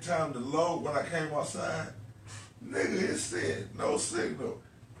going to take time to load when I came outside. Nigga, it said no signal.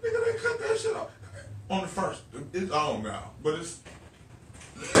 Nigga, they cut that shit off. On the first. It's on now. But it's...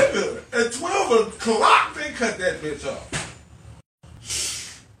 Nigga, at 12 o'clock, they cut that bitch off.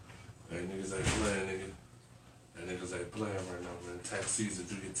 Hey, niggas ain't playing, nigga. And niggas ain't playing right now, man. Tax season,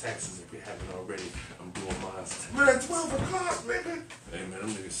 do your taxes if you haven't already. I'm doing mine. But at 12 o'clock, nigga. Hey, man, them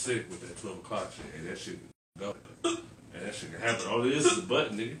niggas sick with that 12 o'clock shit. Hey, that shit can go. And that shit can happen. All this is a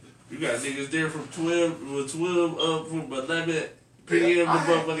button, nigga. You got niggas there from 12 from 11 p.m. to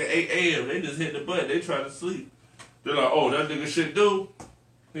motherfucking 8 a.m. They just hit the button. They try to sleep. They're like, oh, that nigga shit do.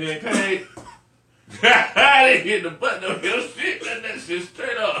 He ain't paid. They hit the button on your shit. Let that shit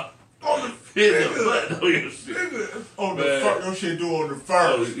straight off. On the hit the button on your shit. Nigga, on the first. Your shit do on the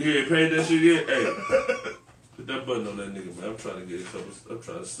first. Oh, you ain't paid that shit yet? Hey. Hit that button on that nigga, man. I'm trying to get a couple. I'm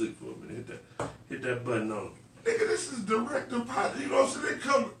trying to sleep for a minute. Hit that button on him. Nigga, this is direct deposit. You know what I'm saying? They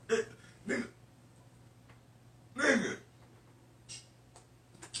come. Nigga.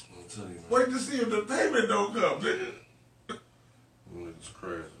 I'm telling you, man. Wait to see if the payment don't come, nigga. It's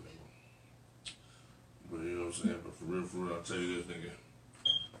crazy, nigga. But you know what I'm saying? But for real, I'll tell you this, nigga.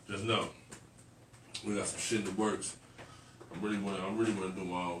 Just know, we got some shit in the works. I really want to do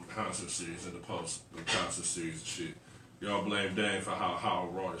my own concert series in the concert series and shit. Y'all blame Dane for how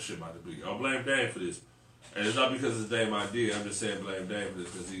raw this shit about to be. Y'all blame Dane for this. And it's not because it's Dane's idea. I'm just saying blame Dane for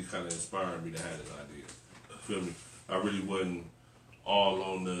this because he kind of inspired me to have this idea. Feel me? I really wasn't all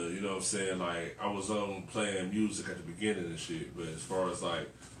on the, you know what I'm saying, like, I was on playing music at the beginning and shit, but as far as, like,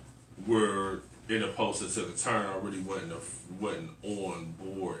 where NdAPost took a turn, I really wasn't on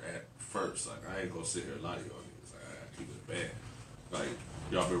board at first. Like, I ain't gonna sit here and lie to y'all niggas. Like, I gotta keep it bad. Like,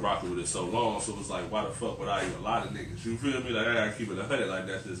 y'all been rocking with it so long, so it was like, why the fuck would I even lie to niggas? You feel me? Like, I gotta keep it 100, like,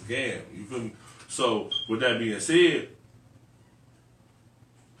 that's this game. You feel me? So, with that being said,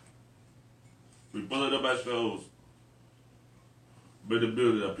 we pull it up at shows, but the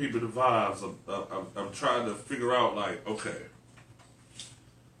building, I'm peeping the vibes. I'm trying to figure out, like, okay,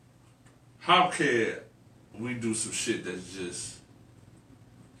 how can we do some shit that's just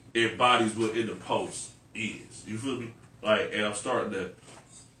embodies what NdAPost is? You feel me? Like, and I'm starting to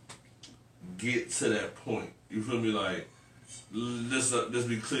get to that point. You feel me? Like, let's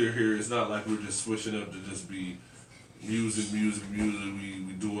be clear here. It's not like we're just switching up to just be music. We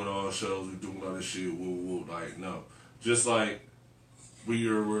doing all shows. We doing all this shit. Woo. Like, no. Just like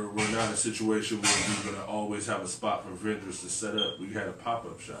we're not in a situation where we're gonna always have a spot for vendors to set up. We had a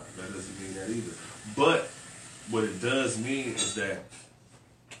pop-up shop. That doesn't mean that either. But what it does mean is that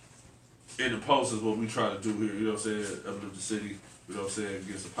NdAPost is what we try to do here. You know what I'm saying? Uplift the city. You know what I'm saying?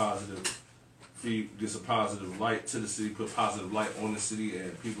 Gets a positive light to the city, put positive light on the city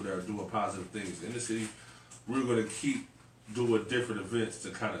and people that are doing positive things in the city. We're gonna keep doing different events to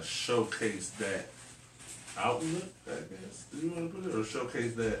kind of showcase that outlet, I guess. Do you want to put it, or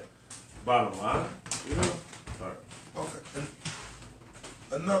showcase that bottom line? You know? All right. Okay.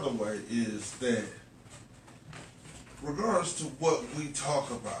 And another way is that, regardless to what we talk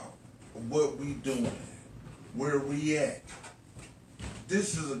about, what we doing, where we at,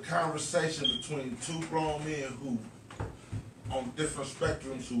 this is a conversation between two grown men who, on different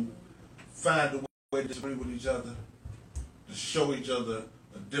spectrums, who find a way to disagree with each other, to show each other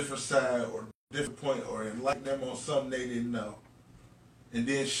a different side or different point, or enlighten them on something they didn't know, and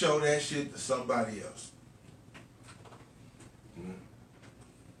then show that shit to somebody else. Mm-hmm.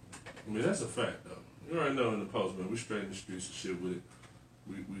 I mean, that's a fact, though. You already know NdAPost, man. We straight in the streets and shit with it.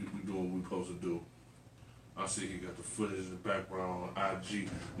 We doing what we supposed to do. I see he got the footage in the background on IG.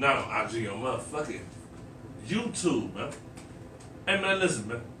 Not on IG, on motherfucking YouTube, man. Hey, man, listen,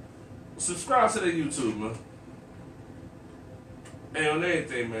 man. Subscribe to the YouTube, man. And on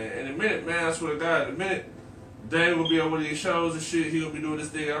everything, man. In a minute, man, I swear to God, in a minute, Dane will be on one of these shows and shit. He gonna be doing this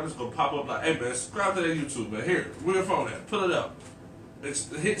thing. I'm just gonna pop up like, hey, man, subscribe to that YouTube, man. Here, where your phone at? Pull it up.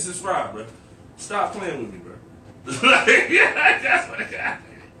 Hit subscribe, bro. Stop playing with me, bro. Yeah, that's what I got.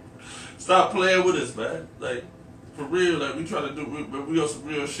 Stop playing with us, man. Like, for real, like, we try to do, we on some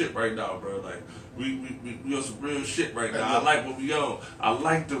real shit right now, bro. Like, we on some real shit right now. I like what we on. I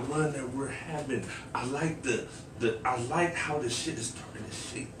like the run that we're having. I like I like how this shit is starting to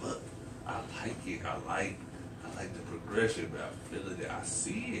shape up. I like it. I like the progression, but I feel it. I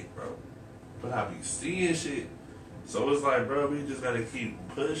see it, bro. But I be seeing shit. So it's like, bro, we just gotta keep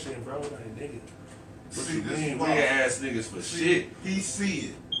pushing, bro. Like, nigga. What you mean? We ass niggas for shit. He see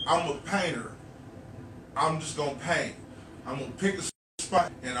it. I'm a painter. I'm just gonna paint. I'm gonna pick a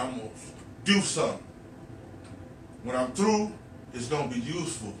spot and I'm gonna do something. When I'm through, it's gonna be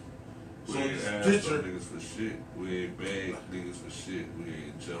useful. We So ain't this ask picture, niggas for shit. We ain't beg niggas for shit. We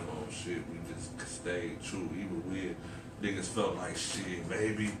ain't jump on shit. We just stayed true. Even when niggas felt like shit,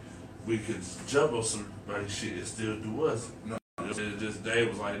 maybe we could jump on somebody's shit and still do us. No. It just Dave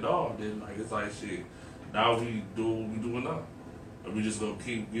was like, no, then like it's like shit. Now we do what we doing now. And we just gonna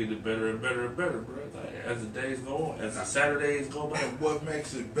keep getting it better and better and better, bro. Like, as the days go on, as the Saturdays go by. and what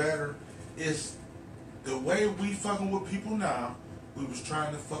makes it better is the way we fucking with people now. We was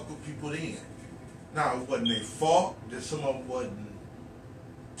trying to fuck with people then. Now, it wasn't their fault that some of them wasn't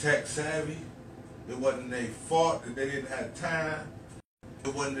tech savvy. It wasn't their fault that they didn't have time.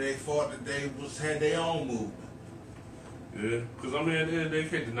 It wasn't their fault that they had their own movement. Yeah, because I mean, at the end of the day, you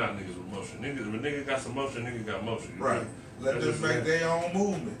can't deny niggas with motion. Niggas, when nigga got some motion, nigga got motion. You Right. Let That's them just make that. their own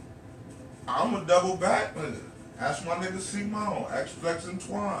movement. I'm a double back nigga. Ask my nigga Simone. Ask Flex and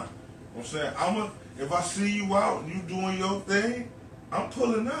Twine. I'm saying, if I see you out and you doing your thing, I'm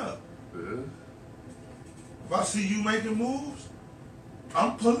pulling up. Yeah. If I see you making moves,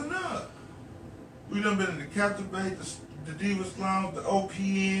 I'm pulling up. We done been in the Captivate, the Divas Lounge, the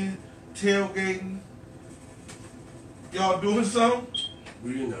OPN, tailgating. Y'all doing something?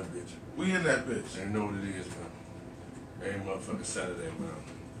 We in that bitch. We in that bitch. Ain't know what it is, man. Every motherfucking Saturday, man.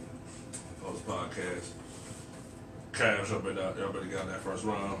 Post podcast. Cavs, y'all better get out that first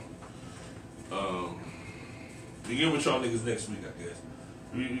round. We get with y'all niggas next week, I guess.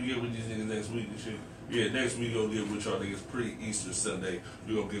 We get with these niggas next week and shit. Yeah, next week we're gonna get with y'all niggas pre-Easter Sunday.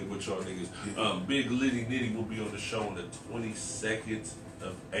 We're gonna get with y'all niggas. Big Litty Nitty will be on the show on the 22nd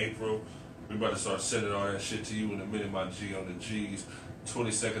of April. We about to start sending all that shit to you in a minute, my G on the G's.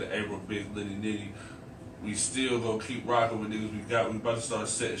 22nd of April, Big Litty Nitty. We still gonna keep rocking with niggas. We about to start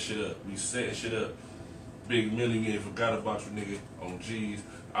setting shit up. We setting shit up. Big Millie, we ain't forgot about you, nigga, on G's.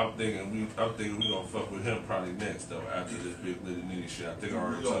 I'm thinking we gonna fuck with him probably next though after this Big Litty Nitty shit. I think I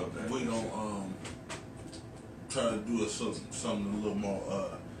already told that. We gonna try to do something a little more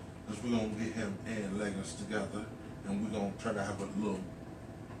cause we gonna get him and Leggings together, and we gonna try to have a little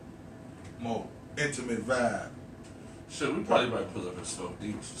more intimate vibe. Shit, we probably might pull up and smoke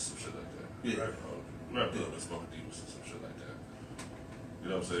Divas or some shit like that. Yeah. Right? We might pull up and smoke Divas or some shit like that. You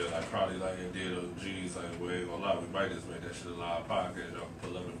know what I'm saying? Like probably like it did on G's, like we ain't gonna lie, we might just make that shit a live podcast. Y'all can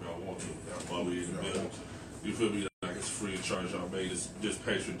pull up if y'all want to while we in the building. You feel me? Like it's free of charge. Y'all made this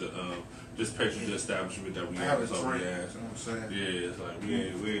patron the establishment that we have. It's free. You know what I'm saying? Yeah, it's like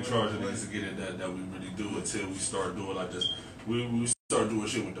we ain't charging niggas to get in that we really do until we start doing like this. We start doing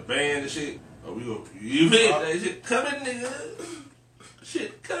shit with the band and shit. Oh, we go, you feel that shit coming, nigga?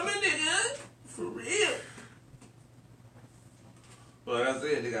 Shit coming, nigga. For real. But like I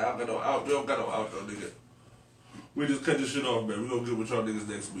said, nigga, we don't got no outro, nigga. We just cut this shit off, man. We gonna get with y'all niggas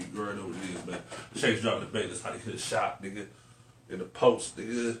next week. You already know what it is, man. Chase dropping the bait. That's how they hit a shot, nigga. In the post,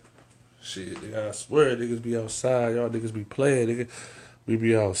 nigga. Shit, nigga, I swear, niggas be outside. Y'all niggas be playing, nigga. We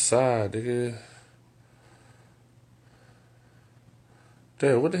be outside, nigga.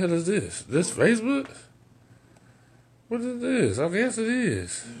 Damn, what the hell is this? This Facebook? What is this? I guess it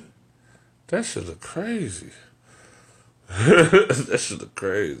is. That shit look crazy. That shit look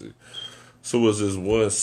crazy. So was this one